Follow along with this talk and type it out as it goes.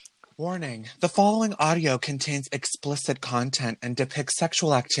Warning, the following audio contains explicit content and depicts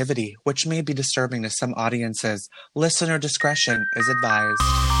sexual activity, which may be disturbing to some audiences. Listener discretion is advised.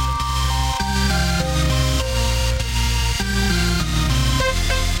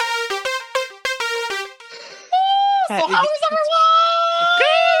 So how is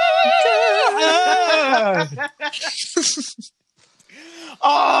everyone?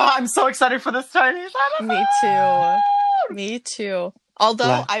 Oh, I'm so excited for this Chinese episode. Me too.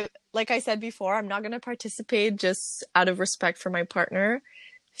 Although, like I said before, I'm not going to participate just out of respect for my partner.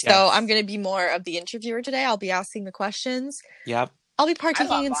 So I'm going to be more of the interviewer today. I'll be asking the questions. Yep. I'll be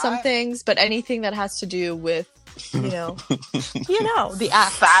partaking in some things, but anything that has to do with, the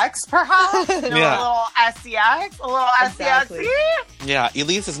act. Sex, perhaps? A little SEX? A little Exactly. SEX? Yeah,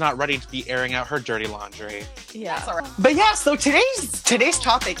 Elise is not ready to be airing out her dirty laundry. Yeah. That's all right. But yeah, so today's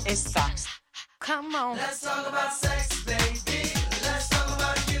topic is sex. Come on. Let's talk about sex, baby. Let's talk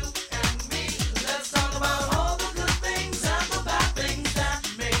about you and me. Let's talk about all the good things and the bad things that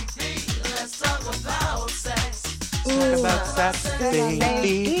may be. Let's talk about sex. Talk about sex,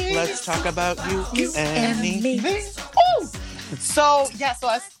 baby. Let's talk about you and me. Oh! So as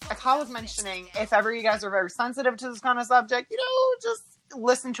Kyle was mentioning, if ever you guys are very sensitive to this kind of subject, just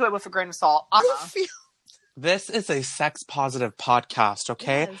listen to it with a grain of salt. This is a sex-positive podcast,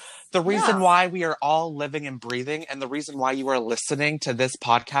 okay? Yes. The reason why we are all living and breathing and the reason why you are listening to this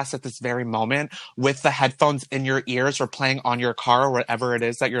podcast at this very moment with the headphones in your ears or playing on your car or whatever it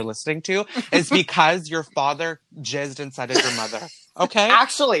is that you're listening to is because your father jizzed inside of your mother, okay?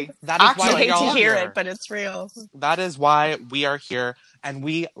 Actually, that is why I hate we all to hear here. it, but it's real. That is why we are here, and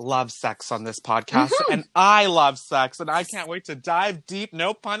we love sex on this podcast, and I love sex, and I can't wait to dive deep,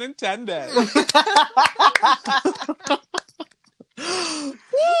 no pun intended.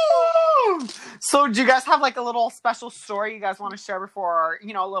 Woo! So do you guys have like a little special story you guys want to share before,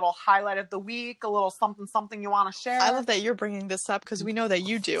 a little highlight of the week, a little something you want to share? I love that you're bringing this up because we know that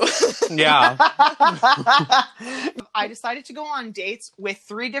you do. Yeah. I decided to go on dates with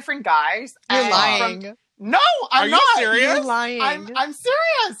 3 different guys. You're lying. No, I'm Are not. you serious? You're lying. I'm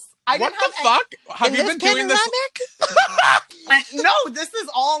serious. What the fuck? Have you been doing this? No, this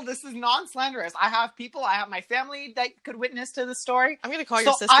is non-slanderous. I have my family that could witness to the story. I'm going to call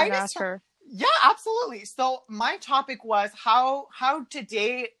your sister and ask her. Yeah, absolutely. So my topic was how to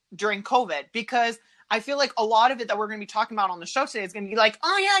date during COVID, because I feel like a lot of it that we're going to be talking about on the show today is going to be like,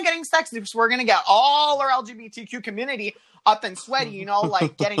 oh yeah, getting sex. So we're going to get all our LGBTQ community up and sweaty,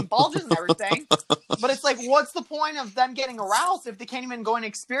 like getting bulges and everything. But it's like, what's the point of them getting aroused if they can't even go and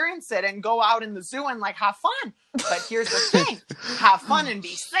experience it and go out in the zoo and like have fun? But here's the thing, have fun and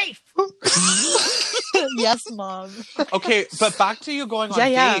be safe. Yes, Mom. Okay, but back to you going on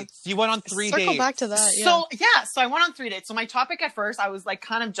dates. You went on 3 dates. Circle back to that. So I went on 3 dates. So my topic at first, I was like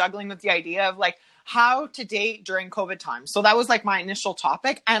kind of juggling with the idea of like how to date during COVID time. So that was like my initial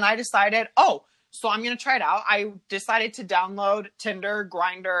topic. And I decided, so I'm going to try it out. I decided to download Tinder,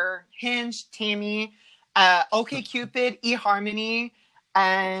 Grindr, Hinge, Tammy, OkCupid, eHarmony,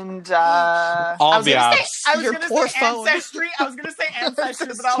 and all the apps. I was going to say Ancestry. I was going to say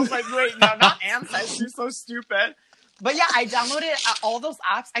Ancestry, but I was like, wait, no, not Ancestry. So stupid. But yeah, I downloaded all those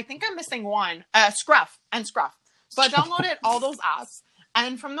apps. I think I'm missing one. Scruff. So I downloaded all those apps.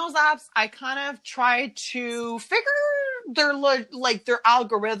 And from those apps, I kind of tried to figure their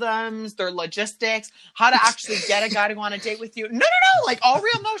algorithms, their logistics, how to actually get a guy to go on a date with you. No, like all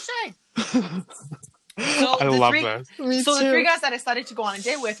real, no shame. I love this. So the 3 guys that I decided to go on a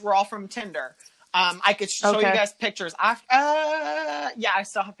date with were all from Tinder. I could show you guys pictures after. I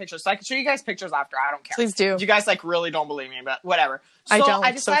still have pictures, so I can show you guys pictures after. I don't care. Please do. You guys really don't believe me, but whatever. So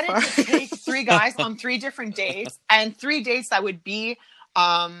I decided to take 3 guys on 3 different dates, and 3 dates that would be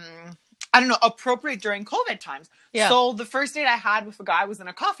appropriate during COVID times. Yeah. So the first date I had with a guy was in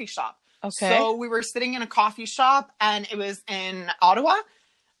a coffee shop. Okay. So we were sitting in a coffee shop, and it was in Ottawa.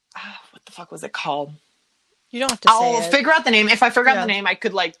 What the fuck was it called? You don't have to say it. I'll figure out the name. If I figure out the name, I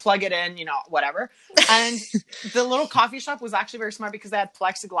could like plug it in, whatever. And the little coffee shop was actually very smart because they had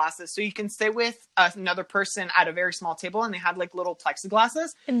plexiglasses. So you can sit with another person at a very small table, and they had like little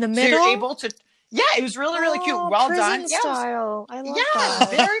plexiglasses. In the middle? So you're able to... Yeah, it was really, really cute. Well done. Style. I love that.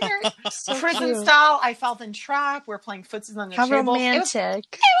 Very, very so prison cute. Style. I felt entrapped. We're playing footsies on the table. How romantic.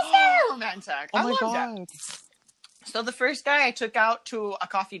 It was very romantic. Oh I my loved God. it. So the first guy I took out to a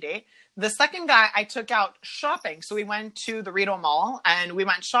coffee date. The second guy I took out shopping. So we went to the Rideau Mall and we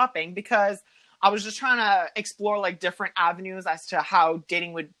went shopping because I was just trying to explore like different avenues as to how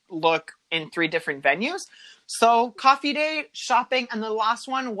dating would look in 3 different venues. So coffee date, shopping, and the last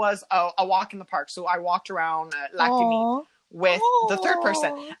one was a walk in the park. So I walked around Lac du Midi, with the third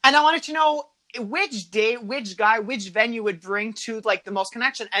person. And I wanted to know which date, which guy, which venue would bring to like the most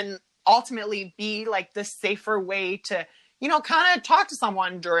connection and ultimately be like the safer way to, you know, kind of talk to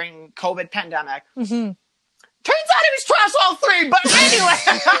someone during COVID pandemic. Mm-hmm. Turns out it was trash all three, but anyway.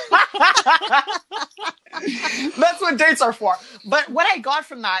 That's what dates are for. But what I got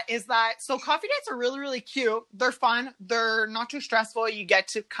from that is that, so coffee dates are really, really cute. They're fun. They're not too stressful. You get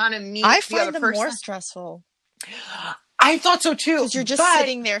to kind of meet I the other find them person. more stressful. I thought so too. Because you're just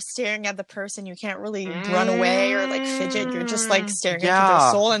sitting there staring at the person. You can't really run away or like fidget. You're just like staring into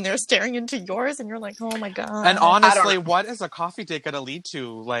their soul and they're staring into yours. And you're like, oh my God. And honestly, what is a coffee date going to lead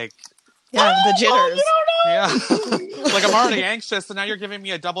to? Like, yeah, the jitters. You don't know. Yeah. Like, I'm already anxious, and now you're giving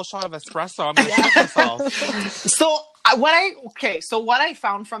me a double shot of espresso. I'm going to shit myself. So what I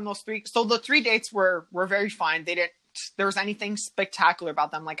found from those three, so the 3 dates were very fine. There was anything spectacular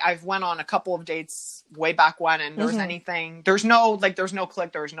about them. Like, I've went on a couple of dates way back when, and there's no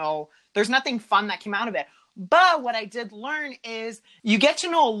click, there's nothing fun that came out of it. But what I did learn is you get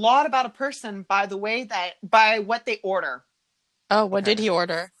to know a lot about a person by what they order. Oh, what did he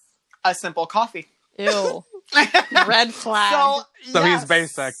order? A simple coffee. Ew. Red flag. So he's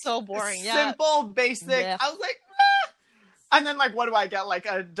basic. So boring. Yeah. Simple, basic. Yeah. I was like, and then like, what do I get? Like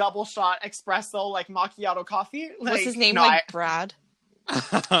a double shot espresso, like macchiato coffee. Like, what's his name? No, Brad.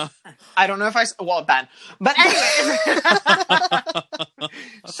 I don't know if Ben. But anyway,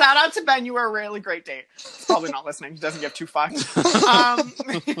 shout out to Ben. You were a really great date. He's probably not listening. He doesn't give two fucks.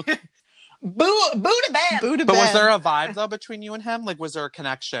 Boo to Ben. But was there a vibe though between you and him? Like, was there a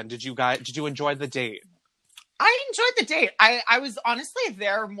connection? Did you enjoy the date? I enjoyed the date. I was honestly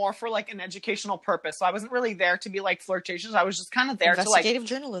there more for like an educational purpose. So I wasn't really there to be like flirtatious. I was just kind of there to like investigative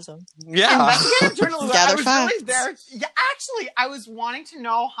journalism. Yeah. Investigative journalism. Gather I was facts. really there. Yeah, actually, I was wanting to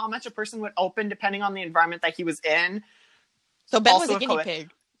know how much a person would open depending on the environment that he was in. So Ben Also was a guinea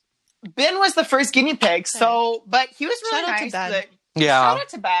pig. Ben was the first guinea pig. So, but he was really Shout out to nice. Ben. Shout out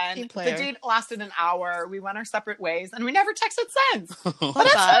to Ben. Team The player. date lasted an hour. We went our separate ways, and we never texted since. But Love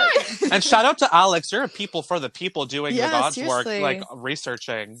that. that's fine. And shout out to Alex. You're a people for the people doing Yeah, the God's seriously. work, like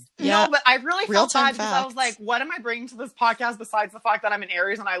researching. Yeah. No, but I really felt Real-time bad because I was facts. like, what am I bringing to this podcast besides the fact that I'm an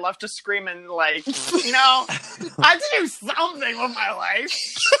Aries and I love to scream and like, you know, I have to do something with my life.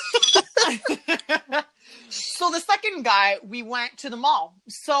 So the second guy, we went to the mall.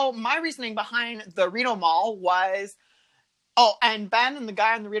 So my reasoning behind the Reno Mall was, and Ben and the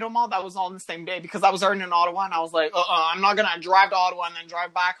guy in the Reno Mall, that was all in the same day because I was already in Ottawa and I was like, I'm not going to drive to Ottawa and then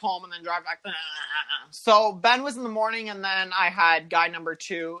drive back home and then drive back. So Ben was in the morning and then I had guy number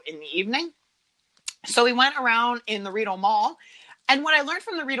 2 in the evening. So we went around in the Reno Mall. And what I learned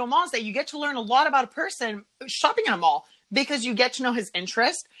from the Reno Mall is that you get to learn a lot about a person shopping in a mall because you get to know his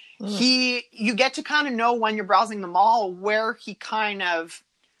interest. You get to kind of know when you're browsing the mall where he kind of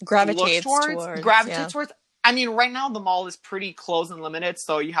Gravitates towards. I mean, right now the mall is pretty closed and limited.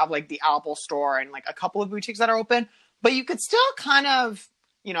 So you have like the Apple store and like a couple of boutiques that are open, but you could still kind of,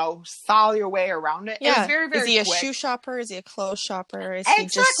 you know, style your way around it. Yeah. It was very, very Is he quick. a shoe shopper? Is he a clothes shopper? Is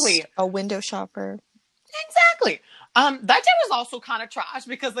Exactly. he just a window shopper? Exactly. That day was also kind of trash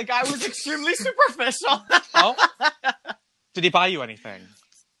because the guy was extremely superficial. Oh, did he buy you anything?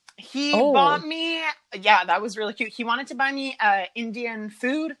 He bought me, that was really cute. He wanted to buy me Indian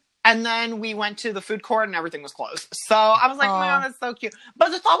food. And then we went to the food court and everything was closed. So I was like, man, that's so cute. But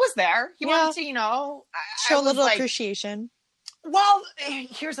the thought was there. He wanted to, you know, show a little appreciation. Well,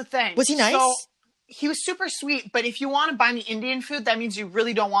 here's the thing. Was he nice? So, he was super sweet, but if you want to buy me Indian food, that means you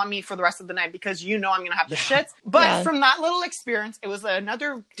really don't want me for the rest of the night because you know I'm going to have the shits. But from that little experience, it was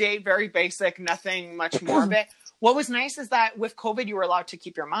another date, very basic, nothing much more of it. What was nice is that with COVID, you were allowed to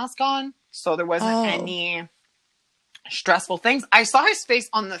keep your mask on. So there wasn't any stressful things. I saw his face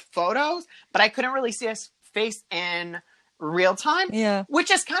on the photos, but I couldn't really see his face in real time. Yeah.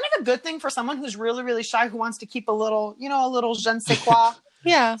 Which is kind of a good thing for someone who's really, really shy, who wants to keep a little, you know, a little je ne sais quoi.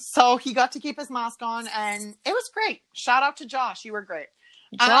 Yeah. So he got to keep his mask on and it was great. Shout out to Josh. You were great.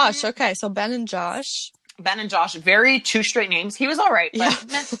 Josh. Okay. So Ben and Josh. Ben and Josh, very 2 straight names. He was all right,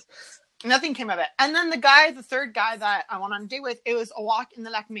 but nothing came of it. And then the third guy that I went on a date with, it was a walk in the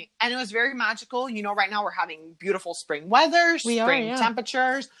lac Mee. And it was very magical. You know, right now we're having beautiful spring weather, spring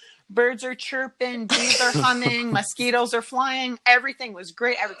temperatures. Birds are chirping, bees are humming, mosquitoes are flying. Everything was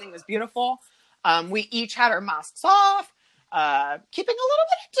great. Everything was beautiful. We each had our masks off, keeping a little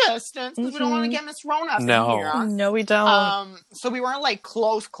bit of distance because we don't want to get Miss Rona up in here. No, we don't. So we weren't like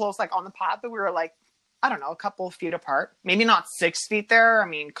close, like on the pot, but we were like I don't know, a couple of feet apart. Maybe not 6 feet there. I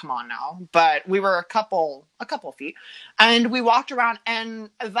mean, come on now. But we were a couple feet. And we walked around,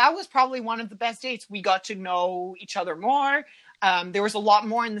 and that was probably one of the best dates. We got to know each other more. There was a lot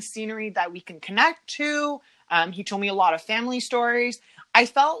more in the scenery that we can connect to. He told me a lot of family stories. I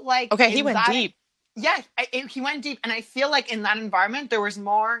felt like... Okay, he went deep. Yeah, he went deep. And I feel like in that environment, there was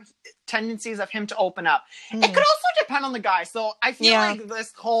more tendencies of him to open up. It could also depend on the guy. So I feel like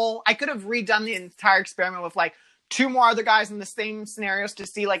I could have redone the entire experiment with like 2 more other guys in the same scenarios to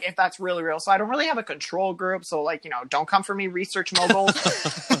see like if that's really real. So I don't really have a control group. So like, don't come for me, research moguls.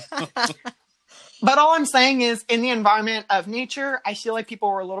 But all I'm saying is in the environment of nature, I feel like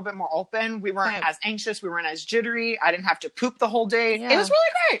people were a little bit more open. We weren't as anxious. We weren't as jittery. I didn't have to poop the whole day. Yeah. It was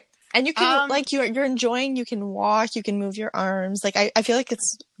really great. And you can, you're enjoying, you can walk, you can move your arms. Like, I feel like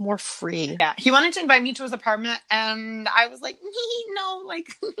it's more free. Yeah. He wanted to invite me to his apartment, and I was like, no,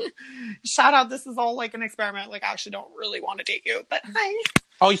 like, shout out, this is all like an experiment. Like, I actually don't really want to date you, but hi.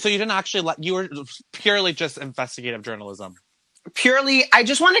 Oh, so you didn't actually you were purely just investigative journalism. Purely, I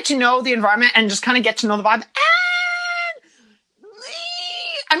just wanted to know the environment and just kind of get to know the vibe.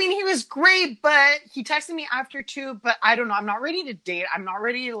 I mean, he was great, but he texted me after 2, but I don't know. I'm not ready to date. I'm not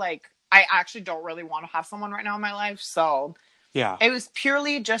ready, like, I actually don't really want to have someone right now in my life. So yeah, it was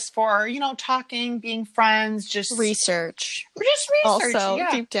purely just for, talking, being friends, just research. Also,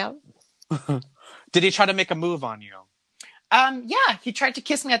 deep down. Did he try to make a move on you? Yeah, he tried to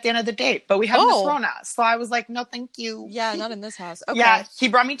kiss me at the end of the date, but we had Miss Rona. So I was like, no, thank you. Yeah, not in this house. Okay. Yeah, he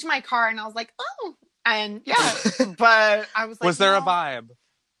brought me to my car, and I was like, oh. And yeah, but I was like, was there a vibe?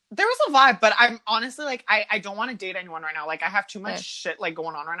 There was a vibe, but I'm honestly like, I don't want to date anyone right now. Like, I have too much shit like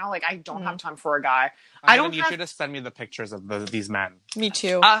going on right now. Like, I don't have time for a guy. I don't need you to send me the pictures of these men. Me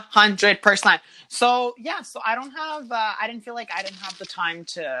too. 100%. So yeah, so I don't have. I didn't feel like I didn't have the time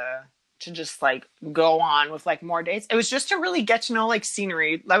to just like go on with like more dates. It was just to really get to know like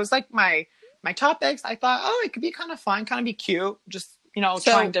scenery. That was like my topics. I thought, it could be kind of fun, kind of be cute. Just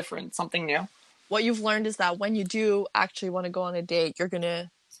trying something new. What you've learned is that when you do actually want to go on a date, you're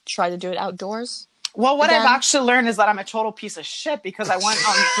gonna try to do it outdoors? Well, what I've actually learned is that I'm a total piece of shit because I went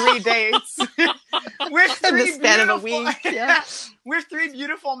on 3 dates with 3 in the span of a week. Yeah. With 3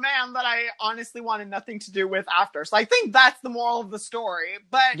 beautiful men that I honestly wanted nothing to do with after. So I think that's the moral of the story.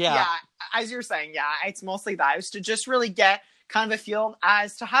 But yeah, as you're saying, it's mostly that. It was to just really get kind of a feel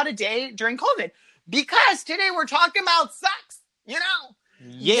as to how to date during COVID. Because today we're talking about sex, Yeah,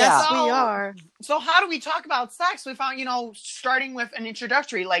 yes, we are. So how do we talk about sex? We found, starting with an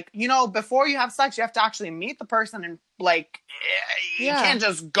introductory, like, before you have sex, you have to actually meet the person and like, you can't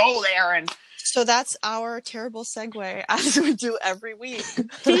just go there. And so that's our terrible segue as we do every week.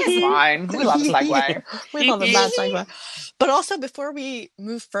 It's fine. We love a segue. We love a bad segue. But also before we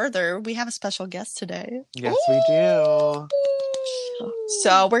move further, we have a special guest today. Yes, we do.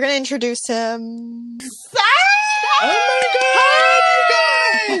 So we're going to introduce him. Oh my God!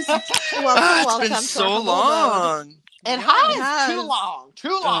 Welcome. It's been so long. It has. Too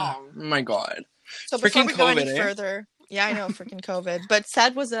long. Oh my God. So before we go any further, yeah, I know, freaking COVID. But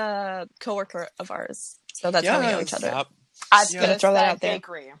Sad was a coworker of ours, so that's how we know each other. Yep. I'm gonna throw that out there.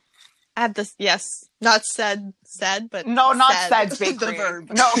 Bakery. I have this, not said, but no, not Sad's bakery. The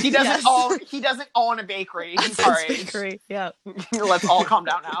verb. No, he doesn't own. He doesn't own a bakery. Sorry. Bakery. Yeah. Let's all calm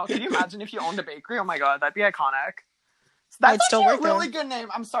down now. Can you imagine if you owned a bakery? Oh my God, that'd be iconic. That's still a really good name.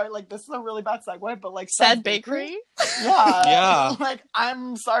 I'm sorry, like this is a really bad segue, but like Sad Bakery. Yeah. Yeah. Like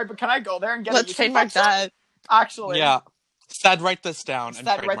I'm sorry, but can I go there and get? Let's trademark that. Actually. Yeah. Sad, write this down.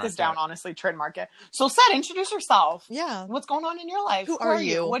 Sad, write this down. Honestly, trademark it. So, Sad, introduce yourself. Yeah. What's going on in your life? Who are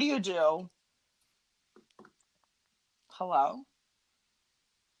you? What do you do? Hello.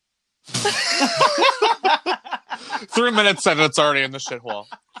 3 minutes and it's already in the shithole.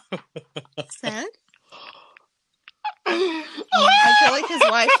 Sad? I feel like his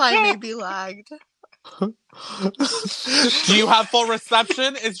Wi-Fi may be lagged. Do you have full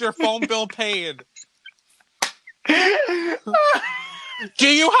reception? Is your phone bill paid? Do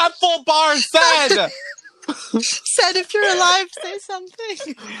you have full bars, Sad? Sad, if you're alive, say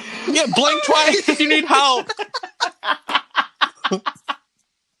something. Yeah, blink twice if you need help.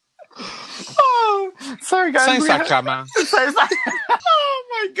 Oh, sorry guys. Oh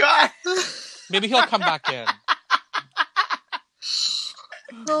my God. Maybe he'll come back in.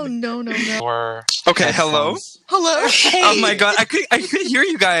 Oh no. Or okay, hello. Hey. Oh my God, I could hear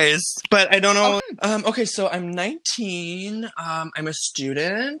you guys, but I don't know. Okay, so I'm 19. I'm a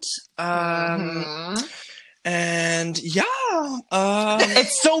student. And yeah,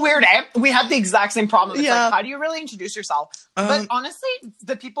 It's so weird. We had the exact same problem. It's Yeah. like, how do you really introduce yourself? But honestly,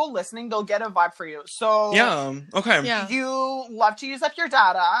 the people listening, they'll get a vibe for you. So yeah, okay. Yeah. you love to use up your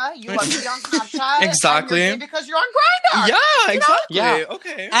data. You love to be on Snapchat. Exactly. And you're gay because you're on Grindr. Yeah, exactly. Yeah.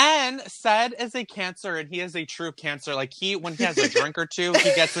 Okay. And Sed is a Cancer, and he is a true Cancer. Like, when he has a drink or two,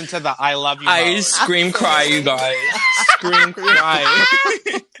 he gets into the I love you I mode. scream cry, you guys. Scream cry.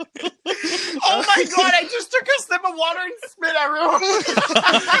 Oh my god, I just took a sip of water and spit everywhere.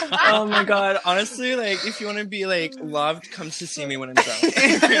 Oh my god. Honestly, like, if you want to be, like, loved, come to see me when I'm drunk.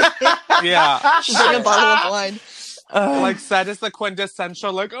 Yeah. Bring a bottle of wine. Like, Sed is the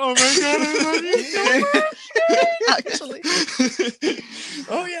quintessential, like, oh my god, I love you so much. Actually.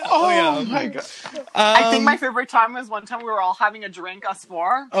 Oh yeah. Oh my god. I think my favorite time was one time we were all having a drink, us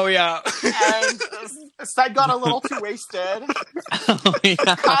four. Oh yeah. And Sed got a little too wasted. Oh, yeah.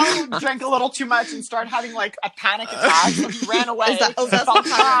 Kyle drank a little too much and started having like a panic attack, so he ran away. Is that Felt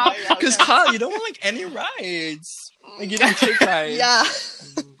bad. Because Kyle, you don't want like any rides. Like you don't take rides. Yeah.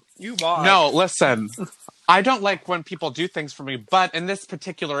 You walk. No, listen. I don't like when people do things for me, but in this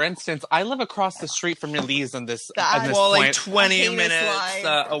particular instance, I live across the street from Elise at this Well, Well, like point. 20 heinous minutes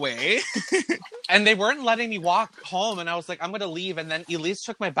lie. away. And they weren't letting me walk home, and I was like, I'm gonna leave. And then Elise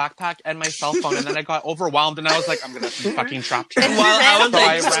took my backpack and my cell phone, and then I got overwhelmed, and I was like, I'm gonna be fucking trapped here. And While ran I was away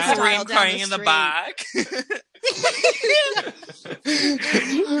like from style scream down crying the in the street. back.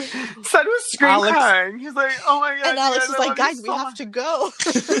 Sed was scream Alex- crying. He's like, oh my god. And Alex guys, was I like, love you guys, we so have much." to go.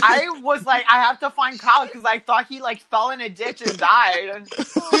 I was like, I have to find Kyle because I thought he like fell in a ditch and died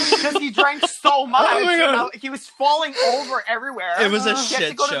because he drank so much. Oh my God. He was falling over everywhere. It was a He had to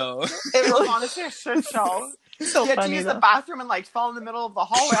shit go to- show. It was honestly a shit show. So He had to funny use though. the bathroom and like fell in the middle of the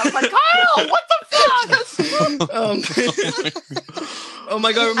hallway. I was like, Kyle, what the fuck? Oh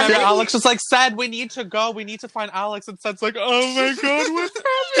my god, Yeah, remember Alex was like, Sed, we need to go. We need to find Alex. And Sed's like, oh my god, what's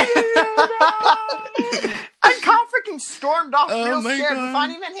happening? And Kyle freaking stormed off Oh real my scared God. to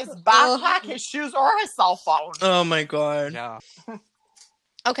find even his backpack, his shoes, or his cell phone. Oh my god. Yeah.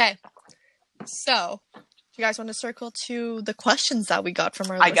 Okay. So, do you guys want to circle to the questions that we got from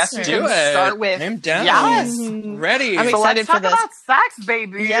our I guess we listeners? do Do it. start with I'm down. Yes. Ready. I'm So excited let's for talk this. about sex,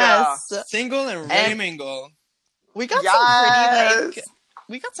 baby. Yes. Single and ready mingle. We got Yes. some pretty,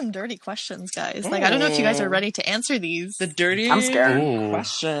 we got some dirty questions, guys. Like, I don't know if you guys are ready to answer these. The dirty I'm scared.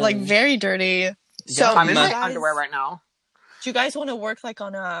 question. Like, very dirty. So, Yeah, I'm in do my you guys- underwear right now. Do you guys want to work like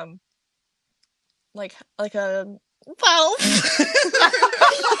on like a well?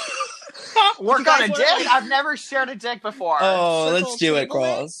 Work guys on a wanna, dick? like- I've never shared a dick before. Oh, Circle let's do it, table it?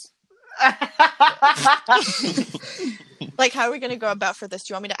 girls. Like, how are we gonna go about for this?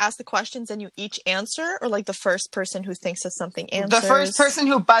 Do you want me to ask the questions and you each answer, or like the first person who thinks of something answers? The first person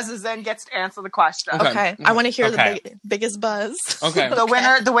who buzzes in gets to answer the question. Okay. Okay, I want to hear Okay. the biggest buzz. Okay.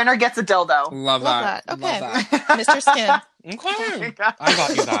 The winner gets a dildo. Love Love that. that. Okay. Love that. Mr. Skin. Okay. I got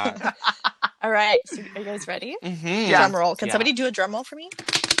you that. All right, so are you guys ready? Mm-hmm. Yeah. Drum roll. Can Yeah. somebody do a drum roll for me?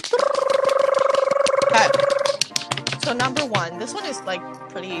 Okay. So number one, this one is like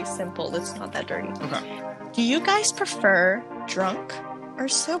pretty simple. It's not that dirty. Okay. Do you guys prefer drunk or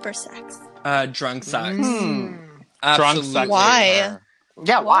sober sex? Drunk sex. Mm. Drunk Absolutely. sex. Why?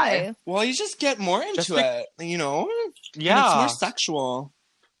 Yeah, why? Well, you just get more into Just it, you know? It's more Yeah. sexual.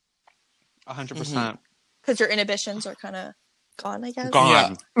 100%. Because your inhibitions are kind of gone, I guess.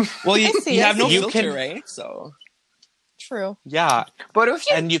 Gone. Well, you, I see, you I have no see. You filter, can- right? So. True. Yeah. But if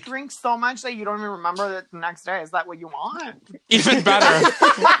you, And you- drink so much that you don't even remember it the next day, is that what you want? Even better.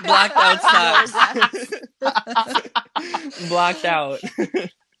 Blacked out Yeah, sex. Blacked out.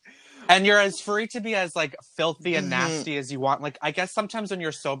 And you're as free to be as like filthy and Mhm. nasty as you want. Like, I guess sometimes when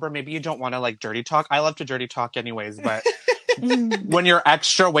you're sober, maybe you don't want to like dirty talk. I love to dirty talk anyways, but when you're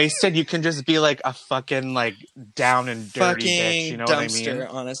extra wasted, you can just be like a fucking like down and dirty bitch. Fucking You know dumpster, what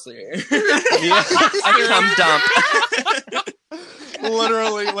honestly. I I come dump. mean?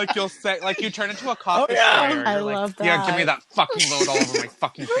 Literally, like you'll say, like you turn into a coffee yeah. sprayer. I You're like, love yeah, give me that. that fucking load all over my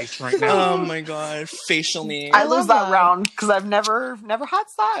fucking face right now. Oh my god. Facial me. I love lose that that. round because I've never had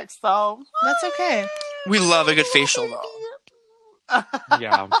sex. So That's okay. We love a good facial though.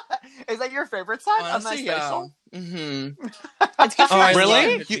 Yeah. is that your favorite side? Honestly, a nice yeah. facial? Mm-hmm. It's good for Oh, I your Really? love a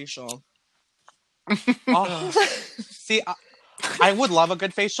skin. good facial. Oh. See, I would love a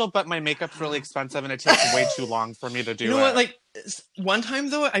good facial, but my makeup's really expensive and it takes way too long for me to do You know it. what? Like one time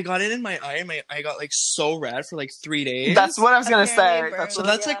though, I got it in my eye. And my eye got like so red for like 3 days. That's what I was gonna say. Okay, That's so what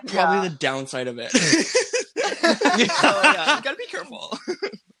that's like probably the downside of it. So yeah, you gotta be careful.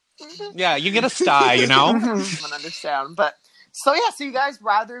 Yeah, you get a sty, you know? I don't understand. But so yeah, so you guys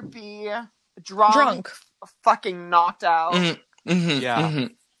rather be drunk, Drunk. fucking knocked out. Yeah.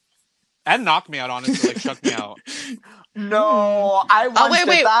 And knocked me out, honestly, like shook me out. No, I once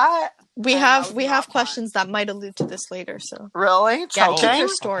did that. We and have that we was have not questions that might allude to this later. So Really? yeah, Choking? keep your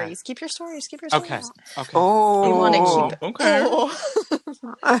Okay. stories. Keep your stories. Keep your Okay. stories. Okay. Oh. We want to keep. Okay.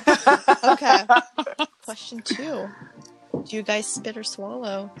 Okay. Question 2. Do you guys spit or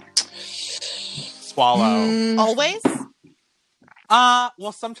swallow? Swallow. Always?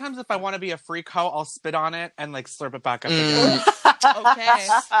 Well, sometimes if I want to be a freak hoe, I'll spit on it and like slurp it back up again. Okay.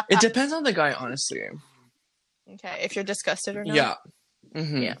 It depends on the guy, honestly. Okay. If you're disgusted or not. Yeah.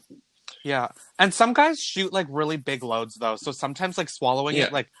 Yeah. Yeah. And some guys shoot like really big loads though. So sometimes like swallowing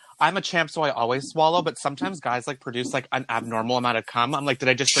it, like I'm a champ, so I always swallow, but sometimes guys like produce like an abnormal amount of cum. I'm like, did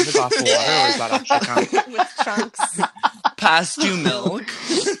I just drink a glass of water or is that actually cum? With chunks. Past due milk.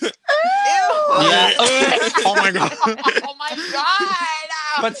 Yeah. Oh my god. Oh my god.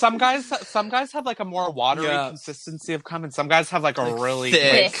 But some guys have like a more watery consistency of cum, and some guys have like a really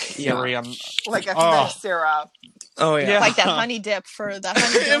thick. ethereum. Like a thick syrup. Oh yeah. Like that honey dip for the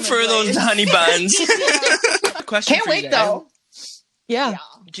honey for those honey buns. Question Can't for you wait guys. though. Yeah.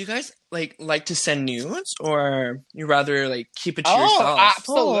 Do you guys like to send nudes, or you rather like keep it to yourself?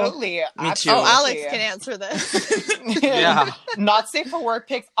 Absolutely. Me too. Oh, Alex can answer this. Yeah. Not safe for work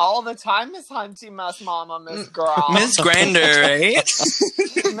pics all the time, Miss Hunty, Miss Mama, Miss Girl. Miss Grinder, right?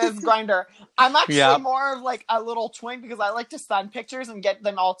 Miss Grinder. I'm actually more of like a little twink because I like to send pictures and get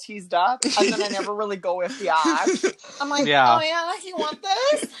them all teased up, and then I never really go with the app. I'm like, oh yeah, you want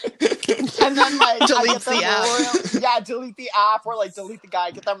this? And then like delete the app. Delete the app or like delete the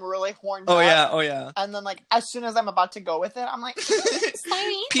guy, get them really horned up. Oh yeah. And then like as soon as I'm about to go with it, I'm like,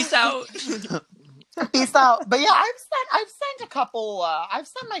 peace out. Peace out. But yeah, I've sent a couple. I've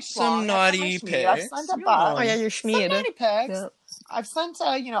sent my schlong. Some naughty pics. I've sent a butt. Oh yeah, you're Some schmeed. naughty pics. Yeah. I've sent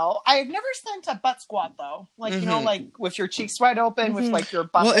I've never sent a butt squat though. Like you know, like with your cheeks wide open, with like your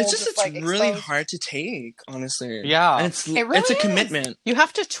butt. Well, it's like, really exposed. hard to take, honestly. Yeah, and It really it's a is. commitment. You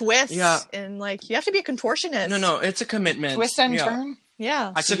have to twist. Yeah. And like you have to be a contortionist. No, it's a commitment. Twist and turn.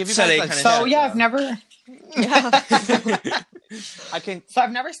 Yeah. I can give you So guys they like, kinda So yeah, I've never. Yeah. I can So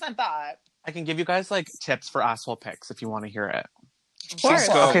I've never sent that. I can give you guys like tips for asshole pics if you want to hear it. Of course.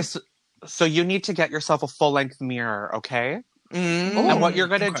 Go. Okay, so you need to get yourself a full length mirror, okay? Mm. And what you're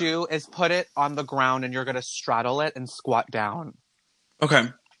gonna do is put it on the ground and you're gonna straddle it and squat down. Okay.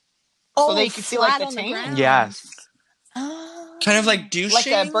 So that you can see like flat the on the taint? ground. Yes. Kind of like douching, Like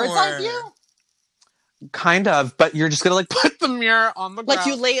a bird's eye or- view. Kind of, but you're just gonna like put the mirror on the ground. Like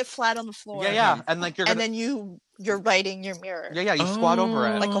you lay it flat on the floor. Yeah, and like you're gonna, And then you're writing your mirror. yeah, you squat over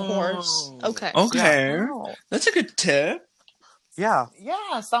it. Like a horse. Okay. Okay. Wow. That's a good tip. Yeah.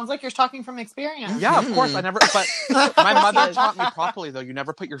 Yeah, sounds like you're talking from experience. Yeah, of course. I never, but my mother taught me properly though. You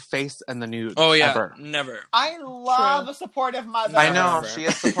never put your face in the nude. Oh yeah, Ever. never. I love a supportive mother. I know Never. she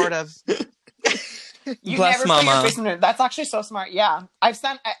is supportive. You Bless never mama. put your face in it. That's actually so smart. Yeah,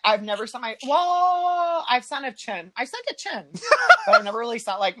 I've never sent my. Well, I've sent a chin. I sent a chin, but I've never really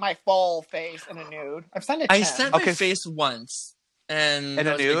sent like my full face in a nude. I've sent a chin. I sent my face once, and In that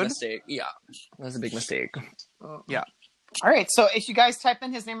a was a big nude? mistake. Yeah, that was a big mistake. Yeah. All right, so if you guys type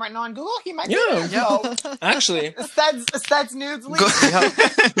in his name right now on Google, he might be Yeah. there. So Actually, Sted's nudes. Leak. Do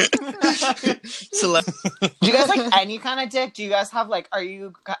you guys like any kind of dick? Do you guys have like? Are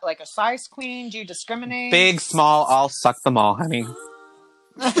you like a size queen? Do you discriminate? Big, small, I'll suck them all, honey.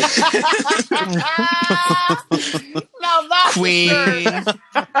 Now that's Queen. absurd.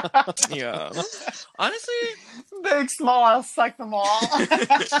 Yeah. Honestly, Big, small, I'll suck them all.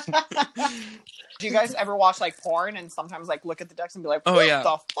 Do you guys ever watch like porn and sometimes like look at the dicks and be like, Oh, what yeah.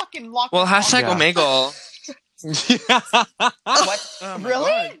 the fucking lock? well, hashtag Yeah. Omegle. What? Oh my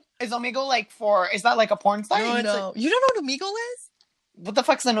Really? God. Is Omegle like for? Is that like a porn site? No, it's No. You don't know what Omegle is? What the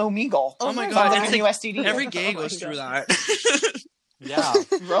fuck's an Omegle? Oh my Sounds God, like it's a new like STD. Every gay Oh my goes through God. that. Yeah.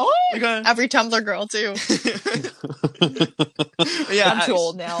 Really? Okay. Every Tumblr girl too. Yeah, I'm too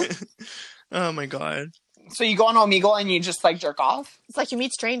old now. Oh my God. So you go on Omegle and you just like jerk off? It's like you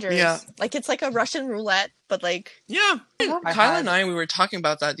meet strangers. Yeah. Like it's like a Russian roulette, but like Yeah. I Kyle had- and I, we were talking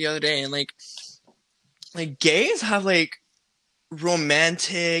about that the other day, and like gays have like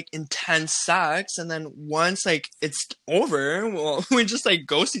romantic, intense sex, and then once like it's over, well, we just like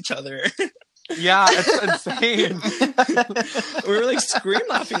ghost each other. Yeah, it's insane. We were like scream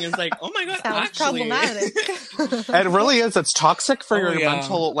laughing. It's like, oh my God, sounds actually. problematic. It really is. It's toxic for Oh, your yeah.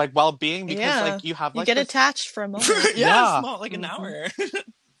 mental like well-being because Yeah. like you have You like get this, attached for a moment. yeah, Yeah. small, like an hour.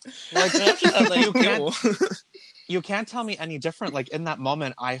 like I'm like, you can't ew. you can't tell me any different. Like in that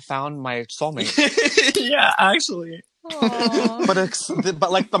moment, I found my soulmate. Yeah, actually. Aw.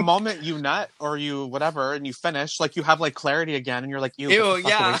 but like the moment you nut or you whatever and you finish, like you have like clarity again, and you're like, ew, Ew, get the fuck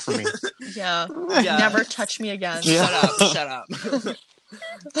yeah. away from me. Yeah. Yeah. Never touch me again. Yeah. Shut up.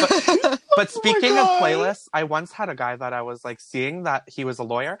 But speaking of God. playlists, I once had a guy that I was like seeing that he was a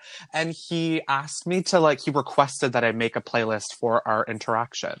lawyer, and he asked me to like, he requested that I make a playlist for our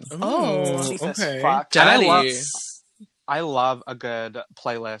interaction. Oh. Jesus okay. fuck. And I love- Daddy. I love a good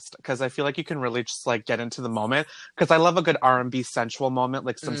playlist because I feel like you can really just like get into the moment. Because I love a good R&B sensual moment,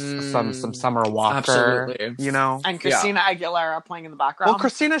 like some Summer Walker, Absolutely. you know. And Christina Aguilera playing in the background. Well,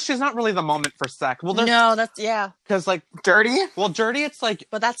 Christina, she's not really the moment for sex. Well, there's No, that's yeah. because like Dirty. well, Dirty, it's like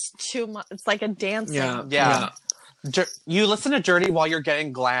But that's too much. It's like a dancing. yeah. You listen to Dirty while you're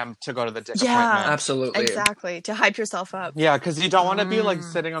getting glammed to go to the dick Yeah. appointment. Absolutely. Exactly. To hype yourself up. Yeah, because you don't want to be like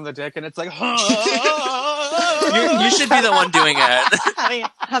sitting on the dick and it's like, You should be the one doing it.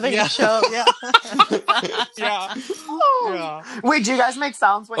 having Yeah. a show. Yeah. yeah, yeah. Wait, do you guys make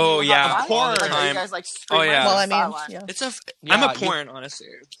sounds when Oh, you yeah, have that? all the Like, are you time. guys like screaming? Oh, yeah. Well, I mean, silent? yeah. It's a. Yeah, I'm a you- porn, honestly.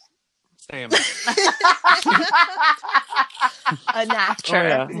 Same. An actor. Oh,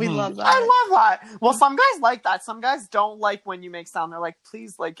 yeah. We love that. I love that. Well, some guys like that. Some guys don't like when you make sound. They're like,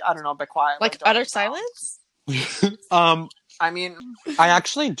 please, like, I don't know, be quiet. Like don't utter make sound. silence? I mean, I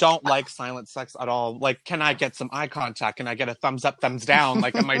actually don't like silent sex at all. Like, can I get some eye contact? Can I get a thumbs up, thumbs down?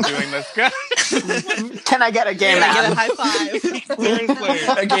 Like, am I doing this good? can I get a gay Can I get a man? high five? Seriously.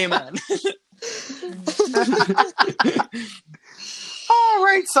 A gay man. All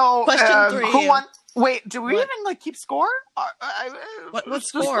right, so Question 3. Who won? Wait, do we What? even like keep score? What It's just,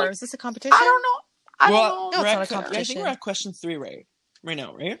 score? like, Is this a competition? I don't know. I Well, don't know. No, we're it's at not a I think competition. we're at question 3 right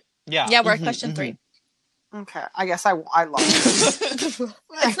now, right? Yeah. Yeah, we're at Mhm, question mhm. 3. Okay, I guess I love it.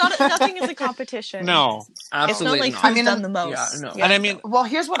 It's not. Nothing is a competition. No. Absolutely It's not like not. who's I mean, done the most. Yeah, no. And I mean, Well,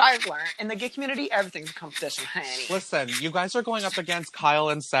 here's what I've learned in the gay community: everything's a competition, honey. listen, you guys are going up against Kyle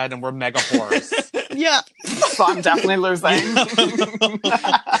and Sed, and we're mega whores. Yeah. So I'm definitely losing.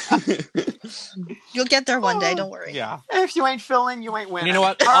 You'll get there one day. Don't worry. Yeah. If you ain't filling, you ain't winning. You know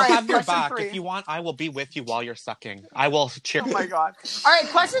what? All I'll right, have your question back. 3. If you want, I will be with you while you're sucking. I will cheer. Oh my god! All right,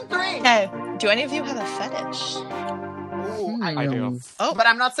 question 3. Okay. Do any of you have a fetish? Ooh, I do. Oh, but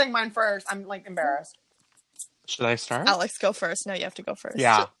I'm not saying mine first. I'm like embarrassed. Should I start? Alex, go first. No, you have to go first.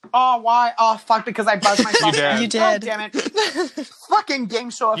 Yeah. Oh, why? Oh, fuck! Because I buzzed myself. You did. You God did. damn it! Fucking game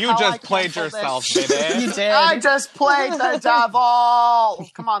show. Of You hell, I just played canceled yourself, this. baby. You did. I just played the devil.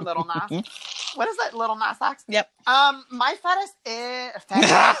 Come on, little Nas. What is that, little Nas X? Yep. My fetish is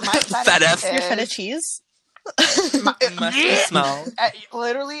my Fetish. is Your feta cheese? Musky smell.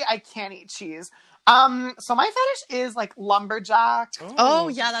 Literally, I can't eat cheese. So my fetish is like lumberjack, Oh,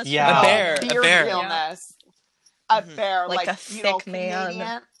 yeah, that's Yeah. right. beard bear. realness, a bear, Like a you know, thick man.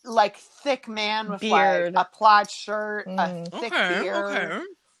 Canadian, like thick man with Beard. like a plaid shirt, a Mm. thick Okay, beard. okay.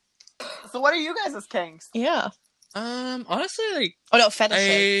 So what are you guys' kinks? Yeah. Honestly, like Oh, no,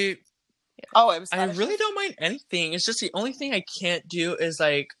 fetishes. Oh, it was. I fetishes? really don't mind anything. It's just the only thing I can't do is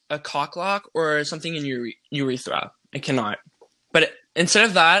like a cock lock or something in your urethra. I cannot. But instead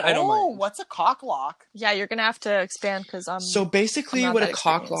of that, I don't Oh, mind. what's a cock lock? Yeah, you're going to have to expand because So basically, I'm not what a that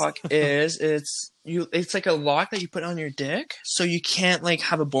cock experienced. lock is, it's like a lock that you put on your dick, so you can't like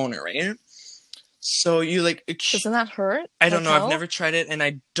have a boner, right? So you like. Doesn't that hurt? I don't Like know. I've hell? never tried it, and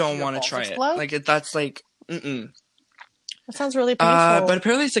I don't Your want to balls try it. explode? Like that's like. Mm-mm. That sounds really painful. But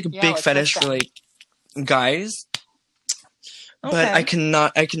apparently it's like a Yeah, big like fetish this for guy. like guys. But Okay.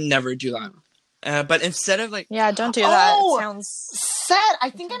 I can never do that. But instead of like, Yeah, don't do that. Oh! It sounds... Set. I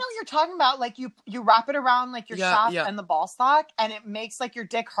think I know what you're talking about. Like you wrap it around like your Yeah, shaft yeah. and the ball sack, and it makes like your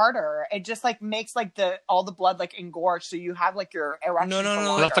dick harder. It just like makes like all the blood like engorge, so you have like your erection. No, for no.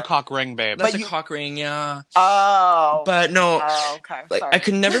 longer. That's a cock ring, babe. that's But a you- cock ring, yeah. Oh. But no, Oh, okay. like Sorry. I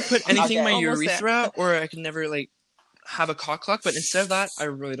could never put anything in my Okay. Almost there. urethra, or I could never like have a cock lock. But instead of that, I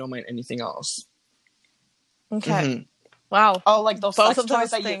really don't mind anything else. Okay. Mhm. Wow. Oh, like those Both sex of those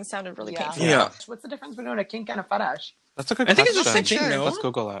toys that things sounded really Yeah. painful. Yeah. What's the difference between a kink and a fetish? That's a good I think question. it's the same thing, no? Let's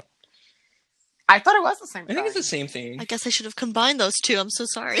Google it. I thought it was the same I thing. think it's the same thing. I guess I should have combined those two. I'm so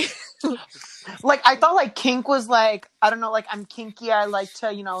sorry. Like I thought like kink was like, I don't know, like I'm kinky. I like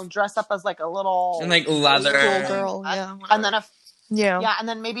to, dress up as like a little And like leather. Cool girl. Yeah. And then Yeah. yeah, and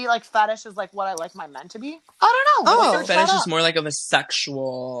then maybe like fetish is like what I like my men to be. I don't know. Oh. Like, I search think fetish that is up. more like of a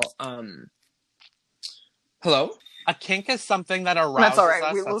sexual. Hello. A kink is something that arouses all right.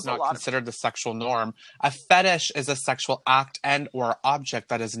 us. We That's lose a not lot of considered the sexual norm. A fetish is a sexual act and or object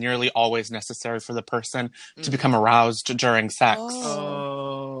that is nearly always necessary for the person to become aroused during sex.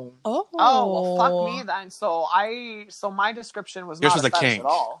 Oh. Oh. Oh well, fuck me then. So my description was Yours not was a fetish kink. at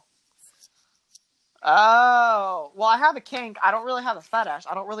all. Oh, well, I have a kink. I don't really have a fetish.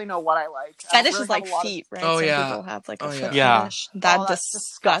 I don't really know what I like. I don't Fetish really is like have a lot of- feet, right? Oh, Some yeah. people have like a Oh, foot yeah. fetish. That Oh, that's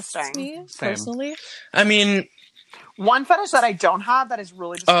disgusts disgusting. me Same. personally. I mean, One fetish that I don't have that is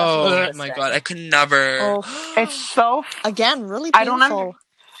really disgusting. oh is my fisting. god, I could never. Oh, It's so. again, really I don't painful.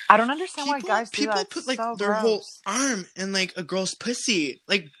 I don't understand why People, guys do people that. put It's like so their whole gross. arm in like a girl's pussy,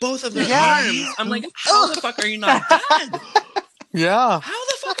 like both of their Yeah. arms. I'm like, how the fuck are you not dead? Yeah. How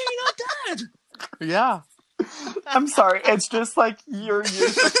the fuck are you not dead? Yeah. I'm sorry. It's just like your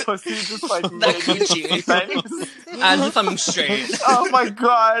use of pussy, just like That made me coochie. face. As if I'm straight. Oh my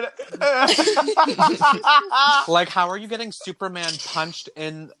god. Like, how are you getting Superman punched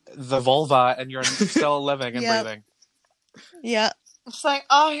in the vulva and you're still living and Yep. breathing? Yeah, It's like,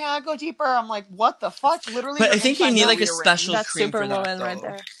 oh yeah, go deeper. I'm like, what the fuck? Literally. But your I think you insides need are like a rearranged. special that's cream for that, Superwoman though. right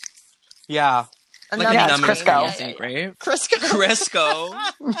there. Yeah. Like Another Yeah, a it's numbing Crisco. cream, I think, right? Crisco.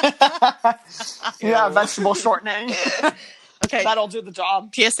 Crisco. Yeah, Ew. vegetable shortening. Okay. That'll do the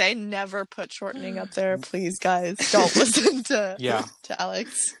job. PSA: never put shortening up there, please, guys. Don't listen to Yeah.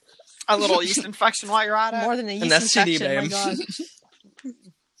 Alex. A little yeast infection while you're at it. More than a An yeast STD, infection. My babe. God.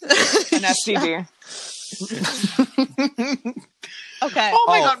 An STD. Okay. Oh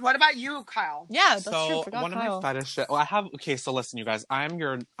my Oh. god, what about you, Kyle? Yeah, that's So true. Forgot one Kyle. of my fetishes. Well, so listen, you guys. I am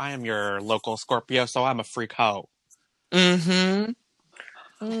your local Scorpio, so I'm a freak hoe. Mm-hmm.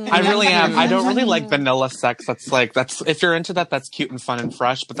 I really am. I don't really like Mm. vanilla sex. That's if you're into that, that's cute and fun and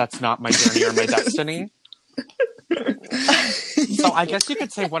fresh, but that's not my journey or my destiny. So I guess you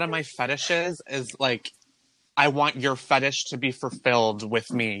could say one of my fetishes is like, I want your fetish to be fulfilled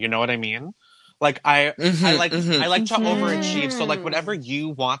with me. You know what I mean? Like I like to overachieve. So like whatever you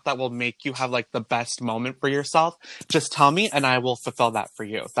want that will make you have like the best moment for yourself, just tell me and I will fulfill that for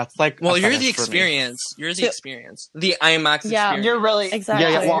you. That's like Well, a you're fetish the for me. experience. You're the experience. The IMAX Yeah. experience. You're really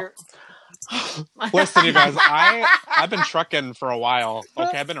Exactly. Yeah, well, you're- listen, you guys, I've been trucking for a while.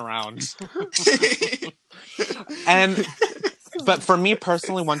 Okay, I've been around. But for me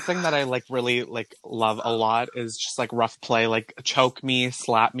personally, one thing that I like really like love a lot is just like rough play, like choke me,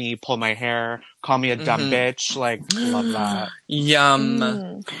 slap me, pull my hair, call me a dumb bitch. Like love that. Yum.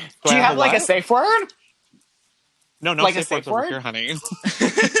 Mm. Do you have like a what? safe word? No like a safe safe words over word? here, honey.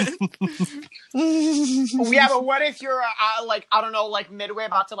 Yeah, but what if you're like, I don't know, like midway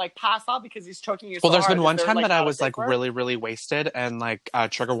about to like pass out because he's choking you so Well, there's hard? been Is one there, time that I not a was safe like word? really, really wasted and like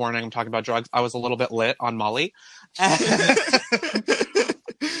trigger warning. I'm talking about drugs. I was a little bit lit on Molly. And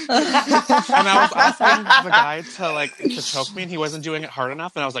I was asking the guy to choke me, and he wasn't doing it hard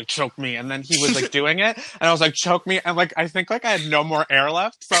enough. And I was like, choke me. And then he was like doing it, and I was like, choke me. And like I think like I had no more air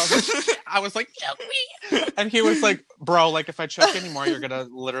left, so I was like, choke me. And he was like, bro, like if I choke you anymore, you're gonna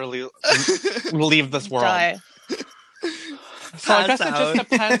literally leave this world. Die. So I Pass guess it out. just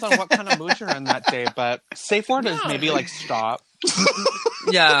depends on what kind of mood you're in that day. But safe word is maybe like stop.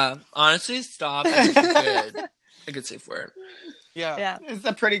 Yeah, honestly, stop. That's good. A good safe word. Yeah. Yeah. It's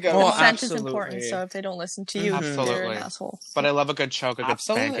a pretty good Well, one. Consent is absolutely. important, so if they don't listen to you, they're Absolutely. an asshole. But I love a good choke, a good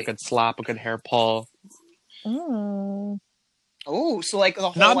spank, Absolutely. a good slap, a good hair pull. Mm. Oh, so like the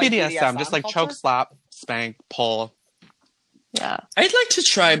whole Not like, BDSM, just like culture? choke, slap, spank, pull. Yeah. I'd like to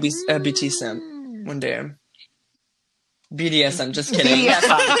try BTSM one day. BDSM, just kidding.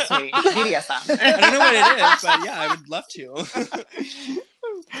 BDSM, sweetie. BDSM. I don't know what it is, but yeah, I would love to.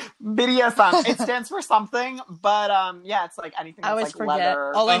 BDSM. It stands for something, but yeah, it's like anything I that's always like forget.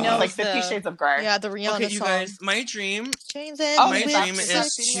 leather. All I Oh. know It's like is 50 Shades of Grey. Yeah, the Rihanna Okay, you song. guys, my dream Chains in Oh, my with dream that's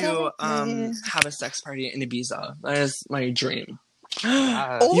is sexy to lady. have a sex party in Ibiza. That is my dream.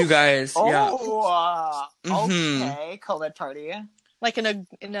 Yes. You guys, yeah. Oh, Mhm. okay. COVID party. Like in a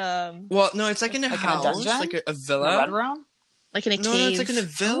Well, no, it's like in a Like in a house, dungeon? like a In the villa. red room? like in a No, cave. no, it's like in a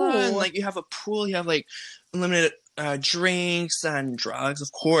villa, and Ooh. like you have a pool, you have like unlimited drinks and drugs,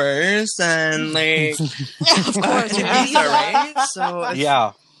 of course, and like of course, you're Ibiza, Ibiza. right? So it's,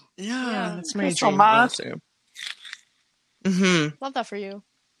 Yeah. yeah, that's my Thanks so dream. much. Mm-hmm. Love that for you.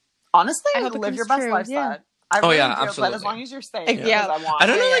 Honestly, I hope it live comes your best true, lifestyle. yeah. I Oh, really yeah, do, but absolutely. as long as you're safe, Yeah. because I want. I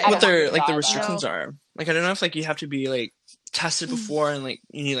don't know like I what don't their want like the to die, restrictions though. are. Like I don't know if like you have to be like tested before and like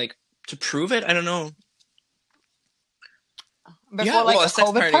you need like to prove it. I don't know. Before Yeah, like well, a a sex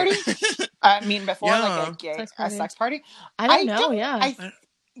COVID party. party. I mean, before Yeah. like a gay Sex a party. sex party. I don't know. Yeah.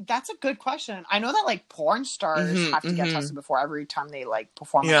 That's a good question. I know that like porn stars Mhm, have to get mhm. tested before every time they like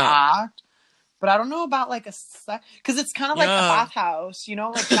perform Yeah. an act. But I don't know about like a sex because it's kind of like a Yeah. bathhouse, you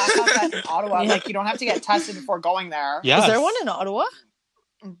know, like bathhouse in Ottawa. Yeah. Like you don't have to get tested before going there. Yes. Is there one in Ottawa?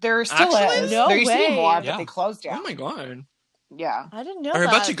 There still Actually? is. No there used to way. be more, but Yeah. they closed down. Oh my god. Yeah. I didn't know Are we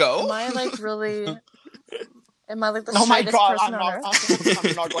that. about to go? Am I like really? Am I like the Oh my straightest god, person on earth?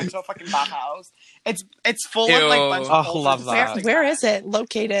 I'm not going to a fucking bathhouse. It's full Ew. of like bunch of Oh, holes love and that. stuff like Where that. is it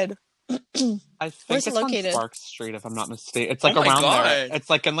located? I think Where's it it's on located? Sparks Street, if I'm not mistaken. It's like Oh my around God. there. It's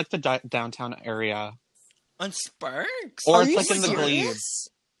like in like the downtown area. On Sparks? Or Are it's you like in the Glebe. serious?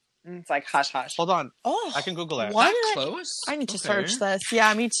 It's like hush hush. Hold on. Oh, I can Google it. why That did close? I need to Okay. search this.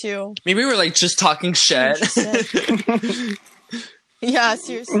 Yeah, me too. Maybe we're like just talking shit. Yeah,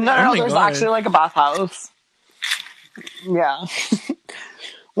 seriously. No, Oh my there's God. actually like a bathhouse. Yeah.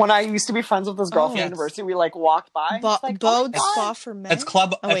 When I used to be friends with this girl from yes. university, we like walked by. And it's like, Bode oh my Spa God. for Men. It's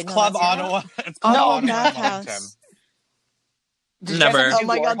Club. Oh, wait, it's no, Club that's not it. Ottawa. It's Club Oh, Ottawa in bathhouse. Wellington. Did you guys Never. ever do Oh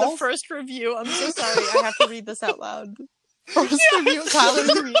my glory god, the holes? first review. I'm so sorry. I have to read this out loud. First review. Kyle, are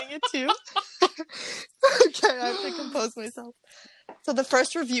you reading it too? Okay, I have to compose myself. So the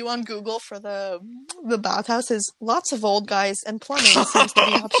first review on Google for the bathhouse is lots of old guys and plumbing seems to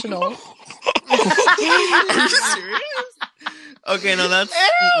be optional. Are you serious? Okay, no, that's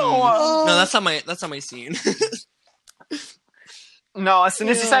no, that's not my scene. No, as soon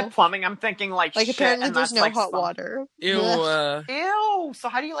as you Ew. said plumbing, I'm thinking like Like shit, apparently and there's that's no like hot some- water. Ew. Ew. So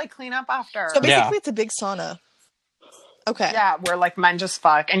how do you like clean up after? So basically Yeah. it's a big sauna. Okay. Yeah, where like men just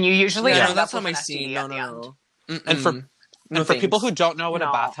fuck, and you usually Yeah, end no, that's up not with my an scene. STD No, at the no, end. no. And for No and for people thanks. who don't know what a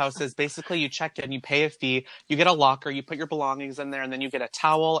No. bathhouse is, basically you check in, you pay a fee, you get a locker, you put your belongings in there, and then you get a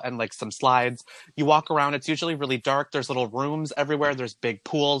towel and like some slides. You walk around. It's usually really dark. There's little rooms everywhere. There's big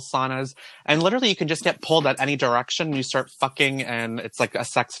pools, saunas, and literally you can just get pulled at any direction and you start fucking, and it's like a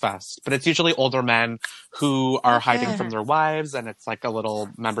sex fest. But it's usually older men who are hiding Okay. from their wives, and it's like a little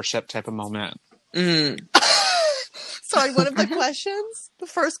membership type of moment. Sorry, one of the questions,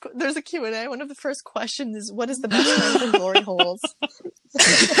 there's a Q&A. One of the first questions is, what is the best time for glory holes?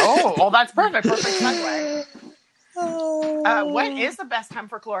 Oh, well, that's perfect. Perfect segue. Oh. When is the best time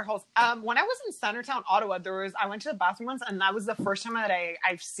for glory holes? When I was in Centertown, Ottawa, I went to the bathroom once, and that was the first time that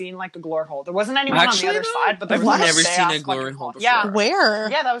I've seen like a glory hole. There wasn't anyone Actually, on the other though, side, but there I've was never a seen a big-ass glory fucking hole before. Yeah,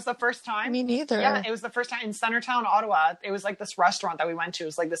 Where? yeah, that was the first time. Me neither. Yeah, it was the first time in Centertown, Ottawa. It was like this restaurant that we went to. It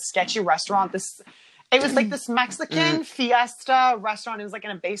was like this sketchy restaurant. It was like this Mexican fiesta restaurant. It was like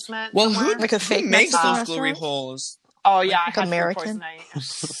in a basement. Well, somewhere. Like a fake who makes Mexican those glory restaurant? holes? Oh yeah, Like I had American? food poisoning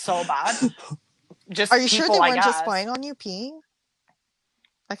so bad. Just Are you sure people, they I weren't just guess. spying on you peeing?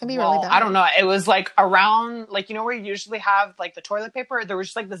 That can be Well, really bad. I don't know. It was like around, like, you know where you usually have like the toilet paper? There was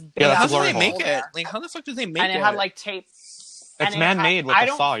just like this big Yeah, that's How a do glory they hole make it? there. Like, how the fuck do they make And it had like tape. It's man-made with I a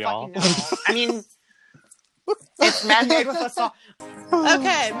don't saw, y'all. fucking know. I mean, it's man-made with a saw.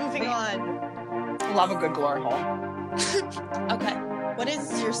 Okay, moving on. Love a good glory hole. Okay. What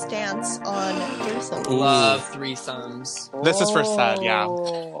is your stance on threesomes? Love threesomes. This is for Sed, yeah.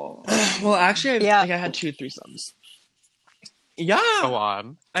 Oh. Well, actually, Yeah. I had 2 threesomes. Yeah, Go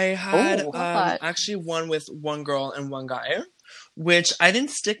on. I had Oh, hot. actually one with one girl and one guy, which I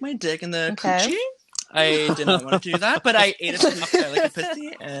didn't stick my dick in the Okay. coochie. I did not want to do that, but I ate a pussy, like a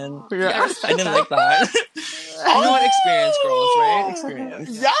pussy, and yeah, I didn't like that. You know what? Experience, girls, right? Experience.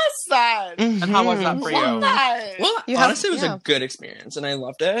 Yes, then. And how was that for Love you? that. Well, You have- honestly, it was yeah. a good experience, and I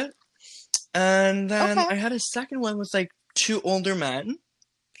loved it. And then Okay. I had a second one with like 2 older men,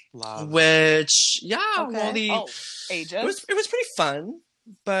 Love. which yeah, Okay. well, Oh, ages. it was pretty fun,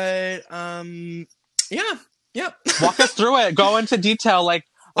 but yeah. Walk us through it. Go into detail. Like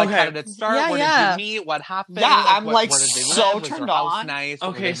Okay. how did it start? Yeah, Where yeah. did you meet? What happened? Yeah, I'm, like, where did they so live? Was turned their house on. nice? What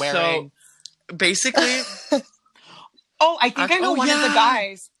Okay, were they wearing? so basically, Oh, I think I know Oh, one of the yeah.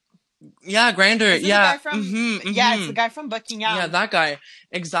 guys. yeah, Grinder, Is it yeah, the guy from? mhm, Yeah, mhm. it's the guy from Buckingham. Yeah, that guy,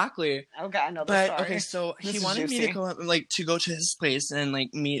 exactly. Okay, I know the But story. okay, so This he is wanted me juicy. to go to his place and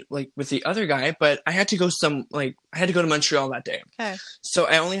like meet like with the other guy, but I had to go I had to go to Montreal that day, Okay. so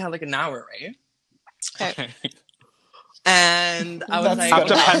I only had like an hour, right? Okay. And I was That's like, Have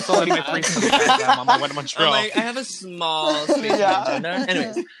to okay. pencil in my threesome program on my way to I'm Montreal. like, I have a small space Yeah. agenda.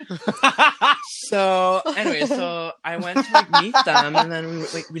 Anyways, so I went to like meet them, and then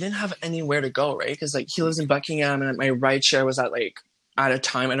we didn't have anywhere to go, right? Because like he lives in Buckingham, and my ride share was at a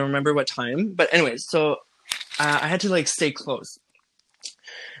time. I don't remember what time, but anyways, so I had to like stay close.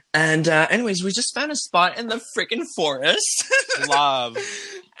 And anyways, we just found a spot in the freaking forest. Love.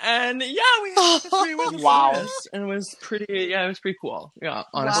 And yeah, we had like, a 3-way in the Wow. forest, and it was pretty cool. Yeah, Were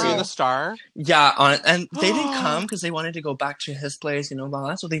honestly. you the star? Yeah, and they didn't come because they wanted to go back to his place, blah,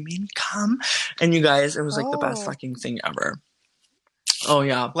 blah, so they made me come. And you guys, it was like the best Oh. fucking thing ever. Oh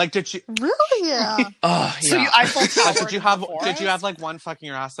yeah. Like, did you? Really? Yeah. Oh yeah. So you Eiffel Tower. Like, did you have like one fucking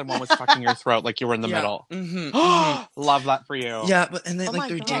your ass and one was fucking your throat? Like you were in the middle. Mm-hmm, Love that for you. yeah, but and then Oh my like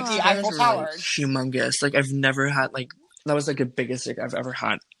their God. dicks The Eiffel were Tower. like humongous. Like I've never had that was like the biggest dick I've ever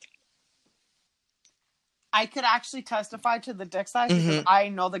had. I could actually testify to the dick size because I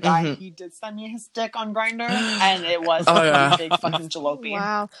know the guy. He did send me his dick on Grindr, and it was a pretty big fucking jalopy.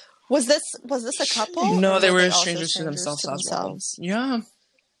 Wow. Was this a couple? No, or they were also strangers to themselves as well. themselves? Yeah.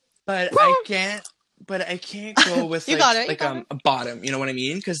 But I can't go with You like, got it, you like got it. a bottom, you know what I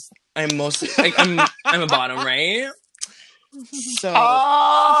mean? Because I'm mostly like I'm a bottom, right? So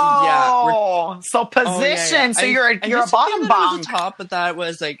So position. So you're a bottom I bomb. was a top, but that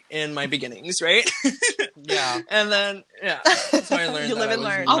was like in my beginnings, right? Yeah. And then so I learned You that live I and was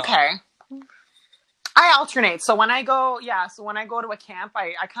learn. not- Okay. I alternate. So when I go to a camp,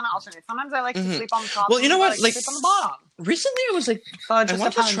 I kind of alternate. Sometimes I like to sleep on the top. Well, you know sometimes what? I like to sleep on the bottom. Recently, I was like, So it I just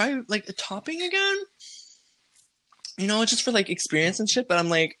want to depends. try like topping again. You know, just for like experience and shit. But I'm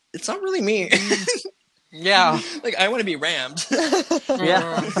like, it's not really me. Yeah. Like I want to be rammed.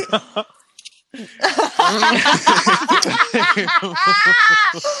 Yeah.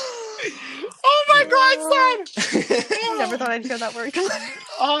 Oh my god, son! I never thought I'd hear that word.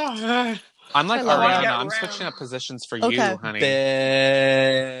 Oh, I'm like I love Ariana. it. I'm switching up positions for Okay. you, honey.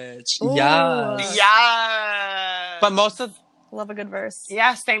 Bitch. Ooh. Yes. yeah. But most of Love a good verse.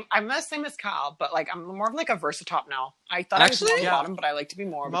 Yeah, same. I'm the same as Kyle, but like I'm more of like a versatop now. I thought Actually? I was more Yeah. bottom, but I like to be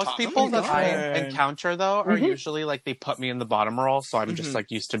more of a most top. people my that I God. encounter though are usually like they put me in the bottom role, so I'm just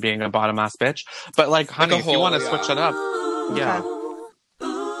like used to being a bottom ass bitch. But like, honey, a if you want to whole, switch yeah. it up, yeah.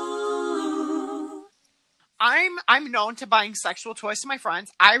 I'm known to buying sexual toys to my friends.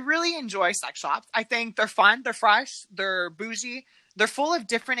 I really enjoy sex shops. I think they're fun, they're fresh, they're bougie, they're full of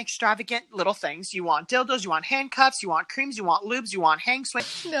different extravagant little things. You want dildos, you want handcuffs, you want creams, you want lubes, you want hang swing.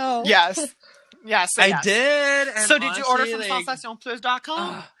 No. Yes. Yes. I did. And So did you order from honestly, like,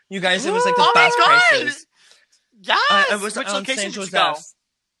 sensationplus.com? you guys, it was like the Oh my best God! prices. Yes. I was Which on location St. did you go? Joseph.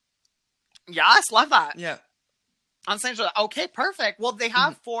 Yes, love that. Yeah. On St. Joseph. Okay, perfect. Well, they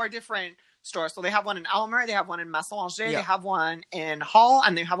have 4 different stores. So they have one in Elmer, they have one in Messanger, they have one in Hull,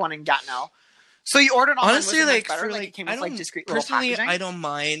 and they have one in Gatineau. So you ordered online. Honestly, was it like much better? for Like like it came I with like don't discreet little personally packaging? I don't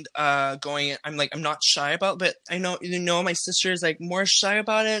mind going. I'm not shy about, but I know my sister is like more shy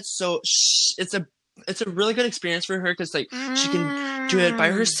about it. So it's a really good experience for her because like she can do it by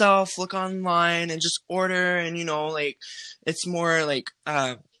herself, look online, and just order, and like it's more like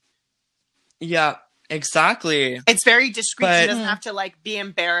yeah, exactly. It's very discreet. But- She doesn't have to like be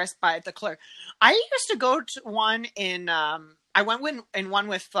embarrassed by the clerk. I used to go to one in I went in one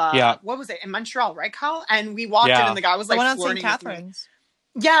with what was it, in Montreal, right, Kyle? And we walked in and the guy was The like one on St. flirting with me. Catherine's.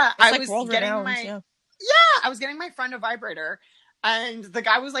 Yeah, It's I like was world getting renowned. I was getting my friend a vibrator, and the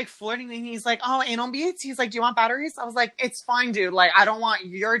guy was like flirting with me. He's like, "Oh, anal beads." He's like, "Do you want batteries?" I was like, "It's fine, dude. Like, I don't want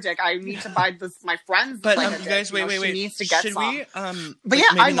your dick. I need to buy this my friend's." But like, a you dick. guys, You know, wait. She needs to get Should some. we But like, yeah,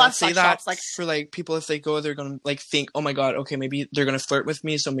 maybe I not love say sex that shops. Like, for like people if they go, they're gonna like think, oh my god, okay, maybe they're gonna flirt with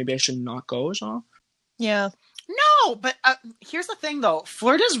me, so maybe I should not go, Jean. Yeah. no, but here's the thing, though.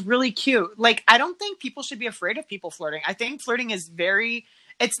 Flirt is really cute. Like, I don't think people should be afraid of people flirting. I think flirting is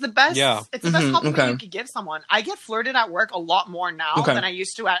it's the best. Yeah. It's the best compliment okay. you could give someone. I get flirted at work a lot more now Okay. than I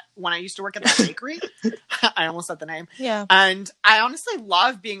used to when I used to work at that bakery. I almost said the name. Yeah. And I honestly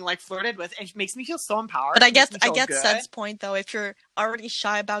love being like flirted with. It makes me feel so empowered. But I It makes get me feel good. Sed's point though. If you're already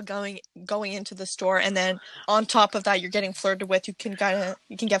shy about going into the store, and then on top of that you're getting flirted with, you can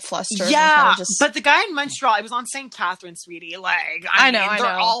get flustered. Yeah, and just... but the guy in Montreal, it was on St. Catherine, sweetie. Like, I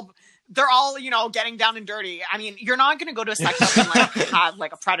know. They're all, getting down and dirty. I mean, you're not going to go to a sex shop and like have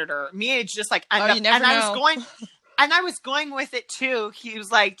like a predator. Me, it's just like, you never know. I was going with it too. He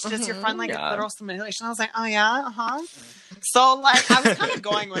was like, does your friend like a literal stimulation? I was like, oh yeah, So like, I was kind of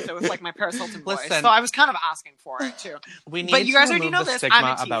going with it with like my Paris Hilton voice. Listen. So I was kind of asking for it too. We need But you guys to already remove know the this. stigma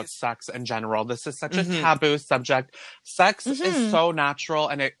I'm a about tease. sex in general. This is such a taboo subject. Sex is so natural,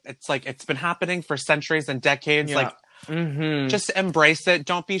 and it's like it's been happening for centuries and decades. Yeah. Like, just embrace it.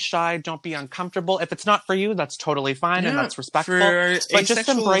 Don't be shy. Don't be uncomfortable. If it's not for you, that's totally fine and that's respectful. For But just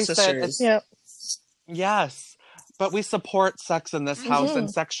asexual embrace sisters. it. Yes. But we support sex in this house, and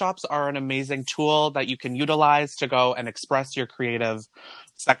sex shops are an amazing tool that you can utilize to go and express your creative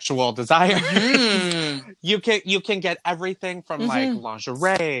sexual desire. You can get everything from like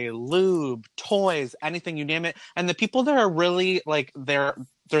lingerie, lube, toys, anything, you name it. And the people that are really like they're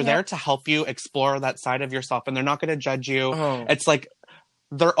there to help you explore that side of yourself, and they're not going to judge you. It's like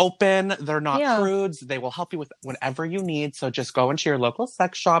they're open, they're not prudes. They will help you with whatever you need. So just go into your local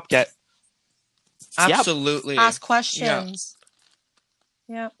sex shop, Absolutely. ask questions.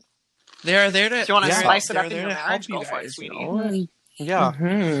 Yep. They're there to. If you want to they're- spice it they're up in there your to help marriage, you go for it, guys, sweetie. you know? Yeah.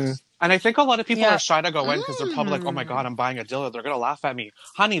 And I think a lot of people Yeah. are shy to go in because they're probably like, oh my God, I'm buying a dildo. They're going to laugh at me.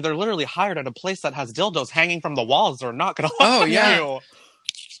 Honey, they're literally hired at a place that has dildos hanging from the walls. They're not going to laugh at you.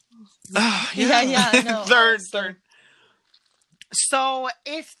 Yeah, no. Third. So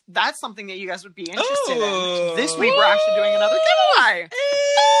if that's something that you guys would be interested in, this week we're actually doing another giveaway.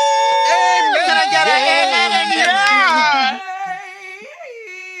 Can I get an amen?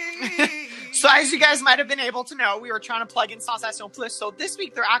 So as you guys might have been able to know, we were trying to plug in Sensation Plus. So this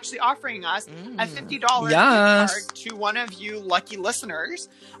week they're actually offering us a $50 gift card to one of you lucky listeners.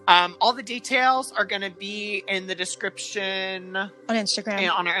 All the details are going to be in the description On Instagram. and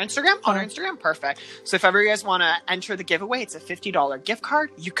on our Instagram. On our Instagram, perfect. So if ever you guys want to enter the giveaway, it's a $50 gift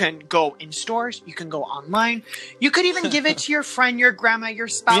card. You can go in stores. You can go online. You could even give it to your friend, your grandma, your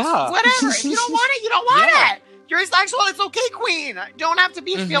spouse, whatever. If you don't want it, you don't want it. You're asexual, it's okay, queen. Don't have to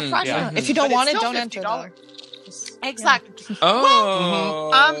feel pressure. Yeah. If you don't want it, don't enter. Exactly.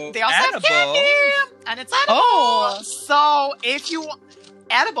 Oh. They also have candy, and it's edible. So if you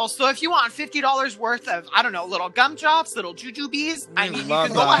want $50 worth of, I don't know, little gum drops, little jujubes, I mean, you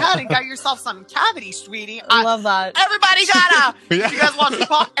can go ahead and get yourself some cavity, sweetie. I love that. Everybody gotta. If you guys want to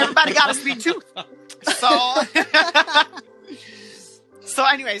pop, everybody got a sweet tooth. So. So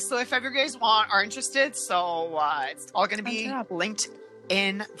anyway, so if ever you guys are interested, so it's all going to be linked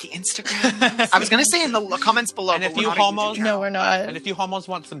in the Instagram. I was going to say in the comments below. And if you homos, no, we're not. And if you homos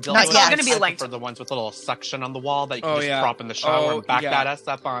want some dildos, it's all going to be linked for the ones with a little suction on the wall that you can just prop in the shower and back that ass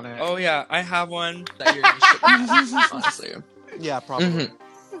up on it. Oh yeah, I have one that you're gonna ship me, honestly. Yeah, probably.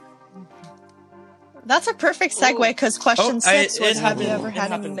 That's a perfect segue because question 6 was, have you ever It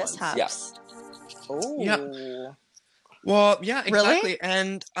had any happened once, mishaps? Oh. Yeah. Well, yeah, exactly. Really?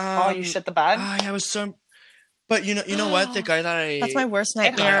 And you shit the bed? Yeah, I was so. But you know what? The guy that That's my worst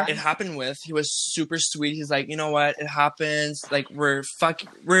nightmare. it happened with, he was super sweet. He's like, you know what? It happens. Like we're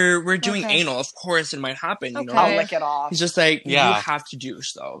doing anal. Of course, it might happen. You know. I'll lick it off. He's just like, you have to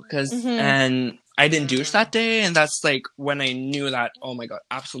douche though, because and I didn't douche that day, and that's like when I knew that. Oh my god,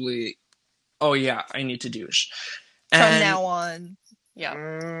 absolutely. Oh yeah, I need to douche. From now on. Yeah.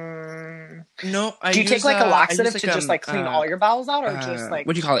 No, I do you take like a laxative to like, just like clean all your bowels out, or just like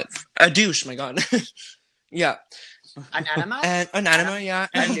what do you call it? A douche. My god. Yeah. An enema? And an enema, yeah.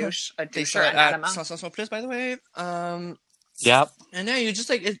 And a douche or at an enema. Sensation Plus, by the way. Yep. And yeah, you just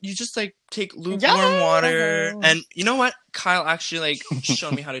like take lukewarm water, and you know what? Kyle actually like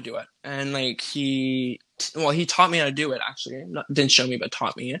showed me how to do it, and like he taught me how to do it. Actually, didn't show me, but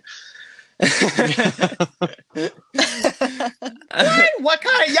taught me. What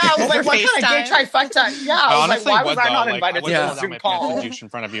kind of I was like, what kind of gay trifecta? Yeah, I was like, why was I not invited to this Zoom call? In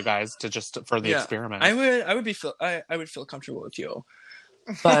front of you guys for the experiment. I would feel comfortable with you,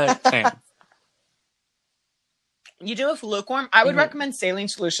 but same. You do it with lukewarm. I would recommend saline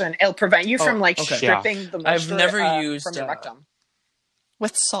solution. It'll prevent you from stripping the moisture I've never used from your rectum.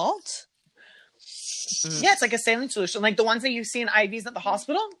 With salt? Yeah, it's like a saline solution, like the ones that you see in IVs at the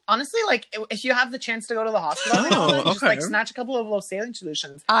hospital. Honestly, like if you have the chance to go to the hospital, just like snatch a couple of those saline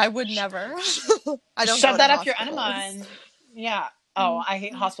solutions. I would never. I don't shove that up your enema. And, yeah. Oh, I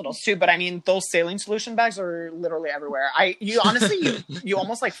hate hospitals too, but I mean those saline solution bags are literally everywhere. You honestly you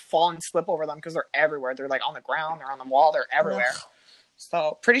almost like fall and slip over them because they're everywhere. They're like on the ground, they're on the wall, they're everywhere.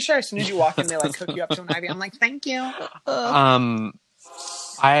 So pretty sure as soon as you walk in, they like hook you up to an IV. I'm like, thank you.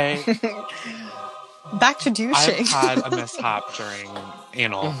 Back to douching. I've had a mishap during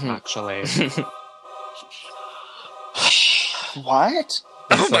anal, actually. What?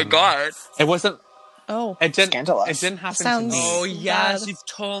 Oh my god! It wasn't. Oh, it didn't. Scandalous. It didn't happen Sounds to me. Oh yes, bad. you've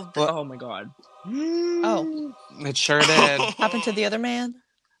told. Oh my god. Oh, it sure did. Happened to the other man.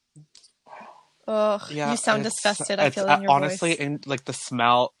 Ugh, Yeah, you sound disgusted. I feel in your honestly, voice. in like the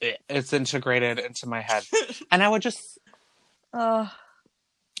smell, it's integrated into my head, and I would just.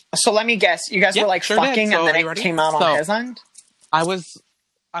 So let me guess. You guys were like fucking, so, and then it came out on his end. I was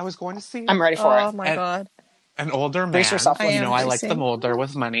going to see. I'm ready for it. Oh my god! An older man. Brace yourself. I like them older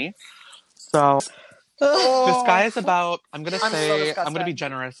with money. So this guy is about. I'm gonna be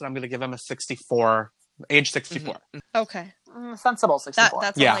generous, and I'm gonna give him a 64, age 64. Okay, sensible 64.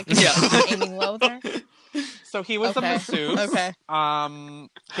 That's yeah. Like aiming low there. So he was a masseuse. Okay.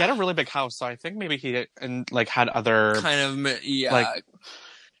 He had a really big house, so I think maybe he had other kind of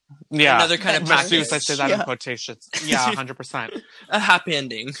another kind of masseuse. I say that in quotations. Yeah, 100%. A happy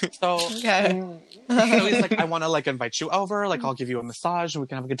ending. So okay. So he's like, I want to like invite you over. Like, I'll give you a massage and we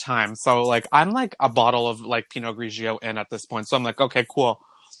can have a good time. So like, I'm like a bottle of like Pinot Grigio in at this point. So I'm like, okay, cool.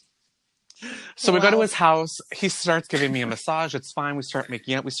 So we go to his house. He starts giving me a massage. It's fine. We start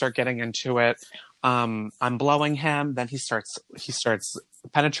making it. We start getting into it. I'm blowing him. Then he starts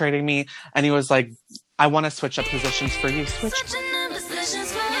penetrating me. And he was like, I want to switch up positions for you. Switch.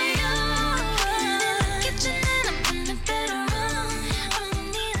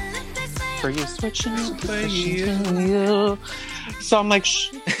 for you, switching for you. So I'm like,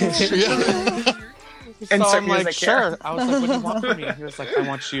 Insert so I'm like, music here. sure. I was like, what do you want from me? He was like, I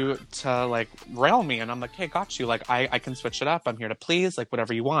want you to like rail me. And I'm like, hey, got you. Like, I can switch it up. I'm here to please, like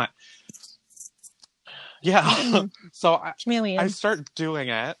whatever you want. Yeah. So I start doing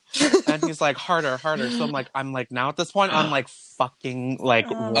it, and he's like, harder. So I'm like, now at this point, I'm like fucking like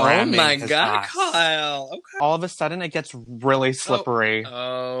ramming my his God, ass. Kyle. Okay. All of a sudden, it gets really slippery.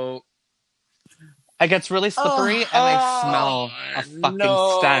 Oh. It gets really slippery, and I smell a fucking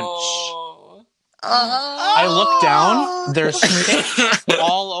stench. I look down. There's shit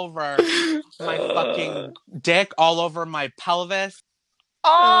all over my fucking dick, all over my pelvis.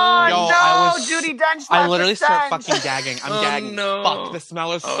 Oh, Yo, no, Judi Dench. I literally start fucking gagging. I'm gagging. No. Fuck, the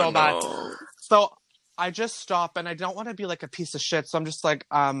smell is so bad. So I just stop, and I don't want to be like a piece of shit. So I'm just like,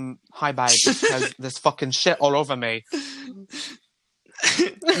 hi, babe, because this fucking shit all over me.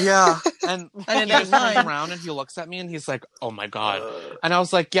 Yeah. And he just turns around and he looks at me and he's like, oh my God. And I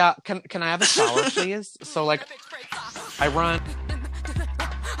was like, yeah, can I have a shower, please? So like, I run.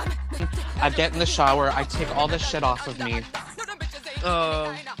 I get in the shower. I take all this shit off of me.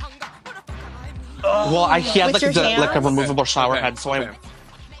 Well, he had like a removable shower head, so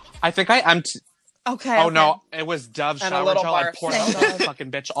I think I emptied. Okay. Oh no, it was Dove And shower gel. I poured Thank that fucking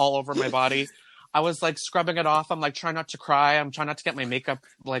bitch all over my body. I was like scrubbing it off. I'm like trying not to cry. I'm trying not to get my makeup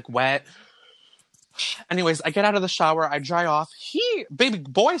like wet. Anyways, I get out of the shower. I dry off. Baby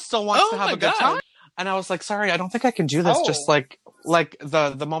boy still wants to have a good time. And I was like, sorry, I don't think I can do this. Just like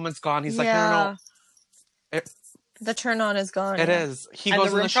the moment's gone. He's like, no. The turn on is gone. It is. He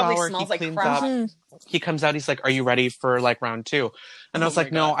goes in the shower. He cleans up. He comes out. He's like, are you ready for like round 2? And I was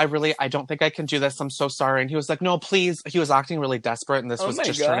like, no, I don't think I can do this. I'm so sorry. And he was like, no, please. He was acting really desperate. And this was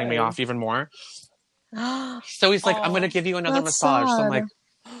just turning me off even more. So he's like, I'm going to give you another massage. So I'm like,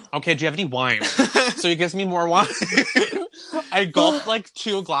 okay, do you have any wine? So he gives me more wine. I gulp like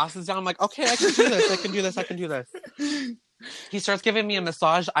 2 glasses down. I'm like, okay, I can do this. He starts giving me a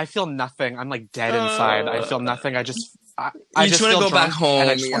massage. I feel nothing. I'm like dead inside. I feel nothing. I just want to go back home.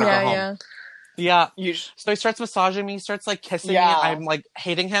 And I just want to go home. Yeah. So he starts massaging me. He starts like kissing me. I'm like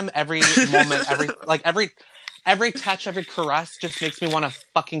hating him every moment. Every touch, every caress just makes me want to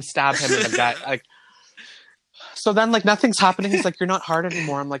fucking stab him in the gut. Like. So then like nothing's happening. He's like, you're not hard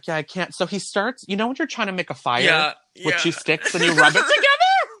anymore. I'm like, yeah, I can't. So he starts. You know when you're trying to make a fire with 2 sticks and you rub it together.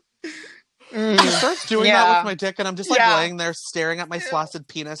 He starts doing that with my dick, and I'm just like laying there staring at my flaccid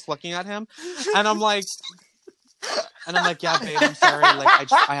penis, looking at him, and I'm like, yeah, babe, I'm sorry,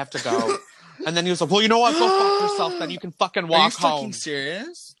 like I have to go. And then he was like, well, you know what? Go fuck yourself. Then you can fucking walk home. Are you fucking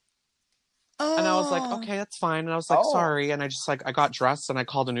serious? And I was like, okay, that's fine. And I was like, sorry. And I just like I got dressed and I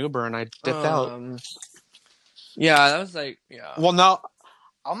called an Uber and I dipped out. Yeah, that was like, Well, no.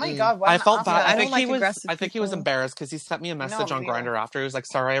 Oh my God! I felt bad. I think he was embarrassed because he sent me a message on Grindr after. He was like,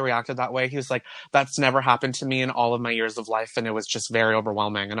 "Sorry, I reacted that way." He was like, "That's never happened to me in all of my years of life, and it was just very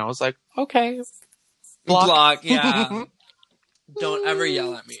overwhelming." And I was like, "Okay, block, yeah." Don't ever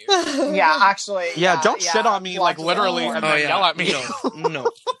yell at me. Yeah, actually. Yeah, don't shit on me like literally and then yell at me. No.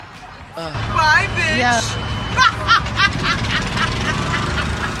 Bye, bitch. Yeah.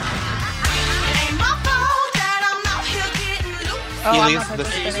 He leaves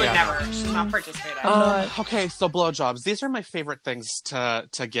this. She's never. She's not participating. Okay, so blowjobs. These are my favorite things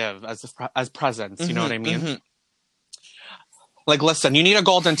to give as presents. You know what I mean? Mm-hmm. Like, listen, you need a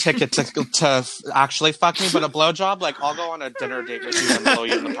golden ticket to actually fuck me, but a blowjob, like, I'll go on a dinner date with you and blow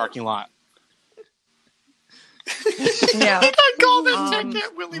you in the parking lot. Yeah.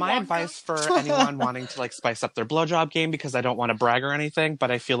 My advice for anyone wanting to like spice up their blowjob game, because I don't want to brag or anything, but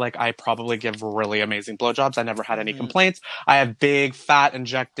I feel like I probably give really amazing blowjobs. I never had any complaints. I have big, fat,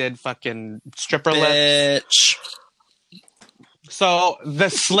 injected fucking stripper lips. So the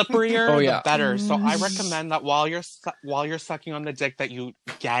slipperier, the better. So I recommend that while you're sucking on the dick, that you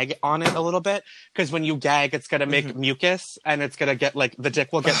gag on it a little bit, because when you gag, it's gonna make mucus, and it's gonna get like the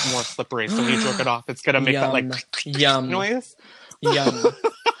dick will get more slippery. So when you jerk it off, it's gonna make that like noise. Yum.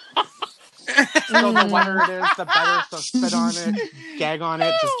 So the wetter it is, the better. So spit on it, gag on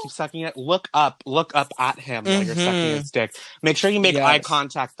it, just keep sucking it. Look up at him while you're sucking his dick. Make sure you make eye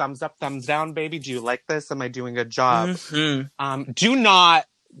contact. Thumbs up, thumbs down, baby. Do you like this? Am I doing a job? Do not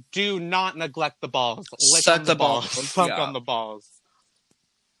neglect the balls. Lick Suck on the balls. Suck on the balls.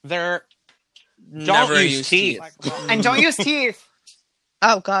 Don't Never use teeth. And don't use teeth.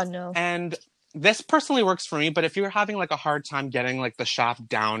 Oh God, no. And this personally works for me, but if you're having like a hard time getting like the shaft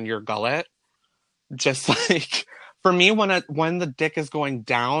down your gullet, just like For me, when the dick is going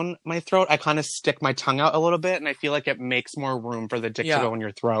down my throat, I kind of stick my tongue out a little bit, and I feel like it makes more room for the dick to go in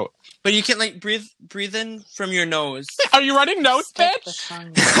your throat. But you can like breathe in from your nose. Are you running nose, bitch?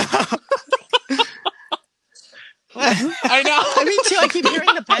 I know. I mean, too. I keep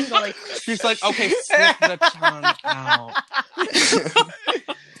hearing the pen go like. She's like, okay, stick the tongue out.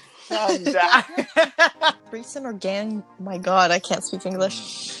 Threesome or gang? My God, I can't speak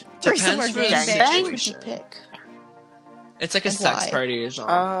English. Threesome or Depends for the gang bang? Would you situation. pick? It's like a And sex why? party or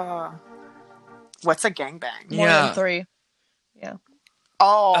something. What's a gangbang? More than 3. Yeah.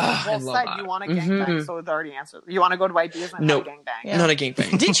 Oh, I well love said. that. You want a gangbang, so they already answered. You want to go to ideas and Nope. have a gangbang? Yeah. Not a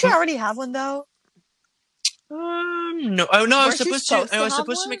gangbang. Didn't you already have one though? No. Oh no, I was Weren't you supposed to. supposed I to was have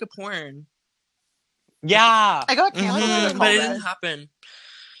supposed to one? make a porn, Yeah. I got canceled Mhm. because of but it COVID. didn't happen.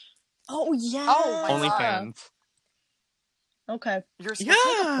 Oh yeah. Oh, my God. OnlyFans. Okay. You're supposed to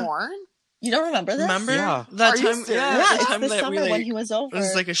make Yeah. a porn? You don't remember this? Remember Yeah. that Are you time? serious? Yeah, the it's time this that we summer when like. he was over. It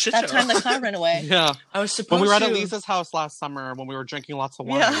was like a shit that show. time the car ran away. Yeah. I was supposed When we were at to. Elisa's house last summer, when we were drinking lots of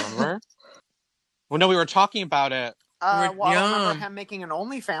wine, Yeah. remember? Well, no, we were talking about it. Well, I Yeah. remember him making an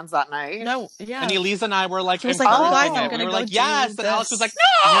OnlyFans that night. No, yeah. And Elisa and I were like, He was like, "Oh, encouraging guys, it. I'm We gonna were go like, do yes. And Alex this. was like,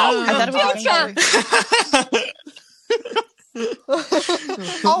 Yeah. no! I thought it was future!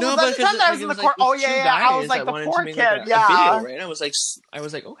 Oh, No, was that the time that I was in the court? Oh, yeah, yeah. I was like the poor kid. A Yeah. video, right? I was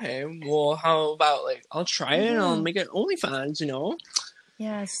like, okay, well, how about like I'll try it and I'll make it OnlyFans, you know?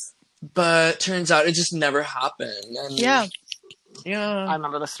 Yes. But turns out it just never happened. And Yeah. I yeah.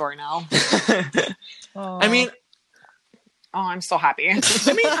 remember the story now. I mean, Oh, I'm so happy. I I'm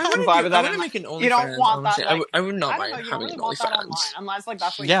glad want with that. to make an OnlyFans. You don't want that, honestly. like- I would not I don't mind know. You don't having really an want that OnlyFans. online, unless like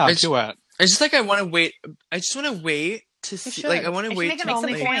that's what Yeah, you do it. It's just like I want to wait. I just want to wait to see. should. Like I want to If you wait make an to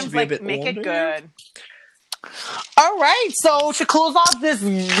OnlyFans, to be a bit make it older. good. All right, so to close off this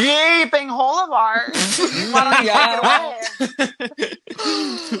gaping hole of ours, why don't you take it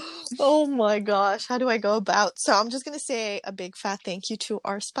away? Oh my gosh, how do I go about? So I'm just gonna say a big fat thank you to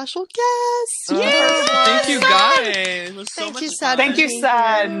our special guest. Thank you guys. It was so Thank much you, fun. Sad. Thank you,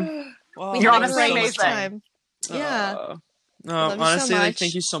 Sad. Wow, We You're had a honestly great amazing. time. Yeah. No, love you so honestly, like, much.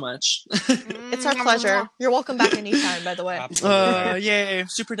 thank you so much. It's our pleasure. You're welcome back anytime, by the way. Absolutely. Yay,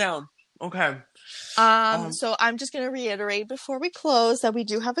 super down. Okay. So I'm just going to reiterate before we close that we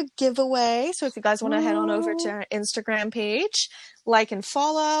do have a giveaway. So if you guys want to head on over to our Instagram page, like and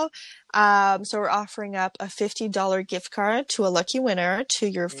follow. So we're offering up a $50 gift card to a lucky winner to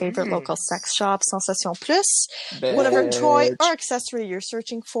your favorite local sex shop, Sensation Plus. Whatever toy or accessory you're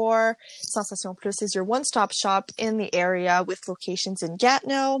searching for, Sensation Plus is your one-stop shop in the area with locations in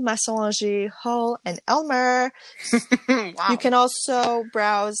Gatineau, Masson-Angers, Hull, and Elmer. Wow. You can also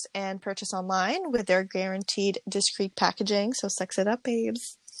browse and purchase online with their guaranteed discreet packaging. So sex it up,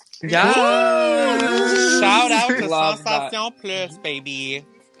 babes. Yeah. Shout out to Love that. Sensation Plus, baby.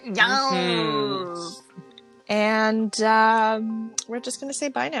 Yes. And we're just going to say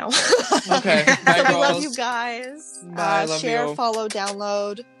bye now. Okay. Bye, So we girls. love you guys. Bye, love share, you. follow,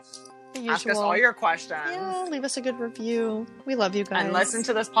 download. The Ask us usual. all your questions. Yeah, leave us a good review. We love you guys. And listen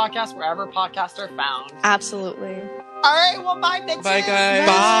to this podcast wherever podcasts are found. Absolutely. All right, well, bye, bitches. Bye, guys.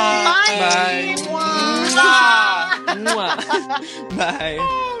 Bye. Bye. Mwah. Mwah.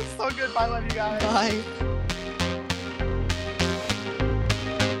 Bye. So good. Bye, love you guys. Bye.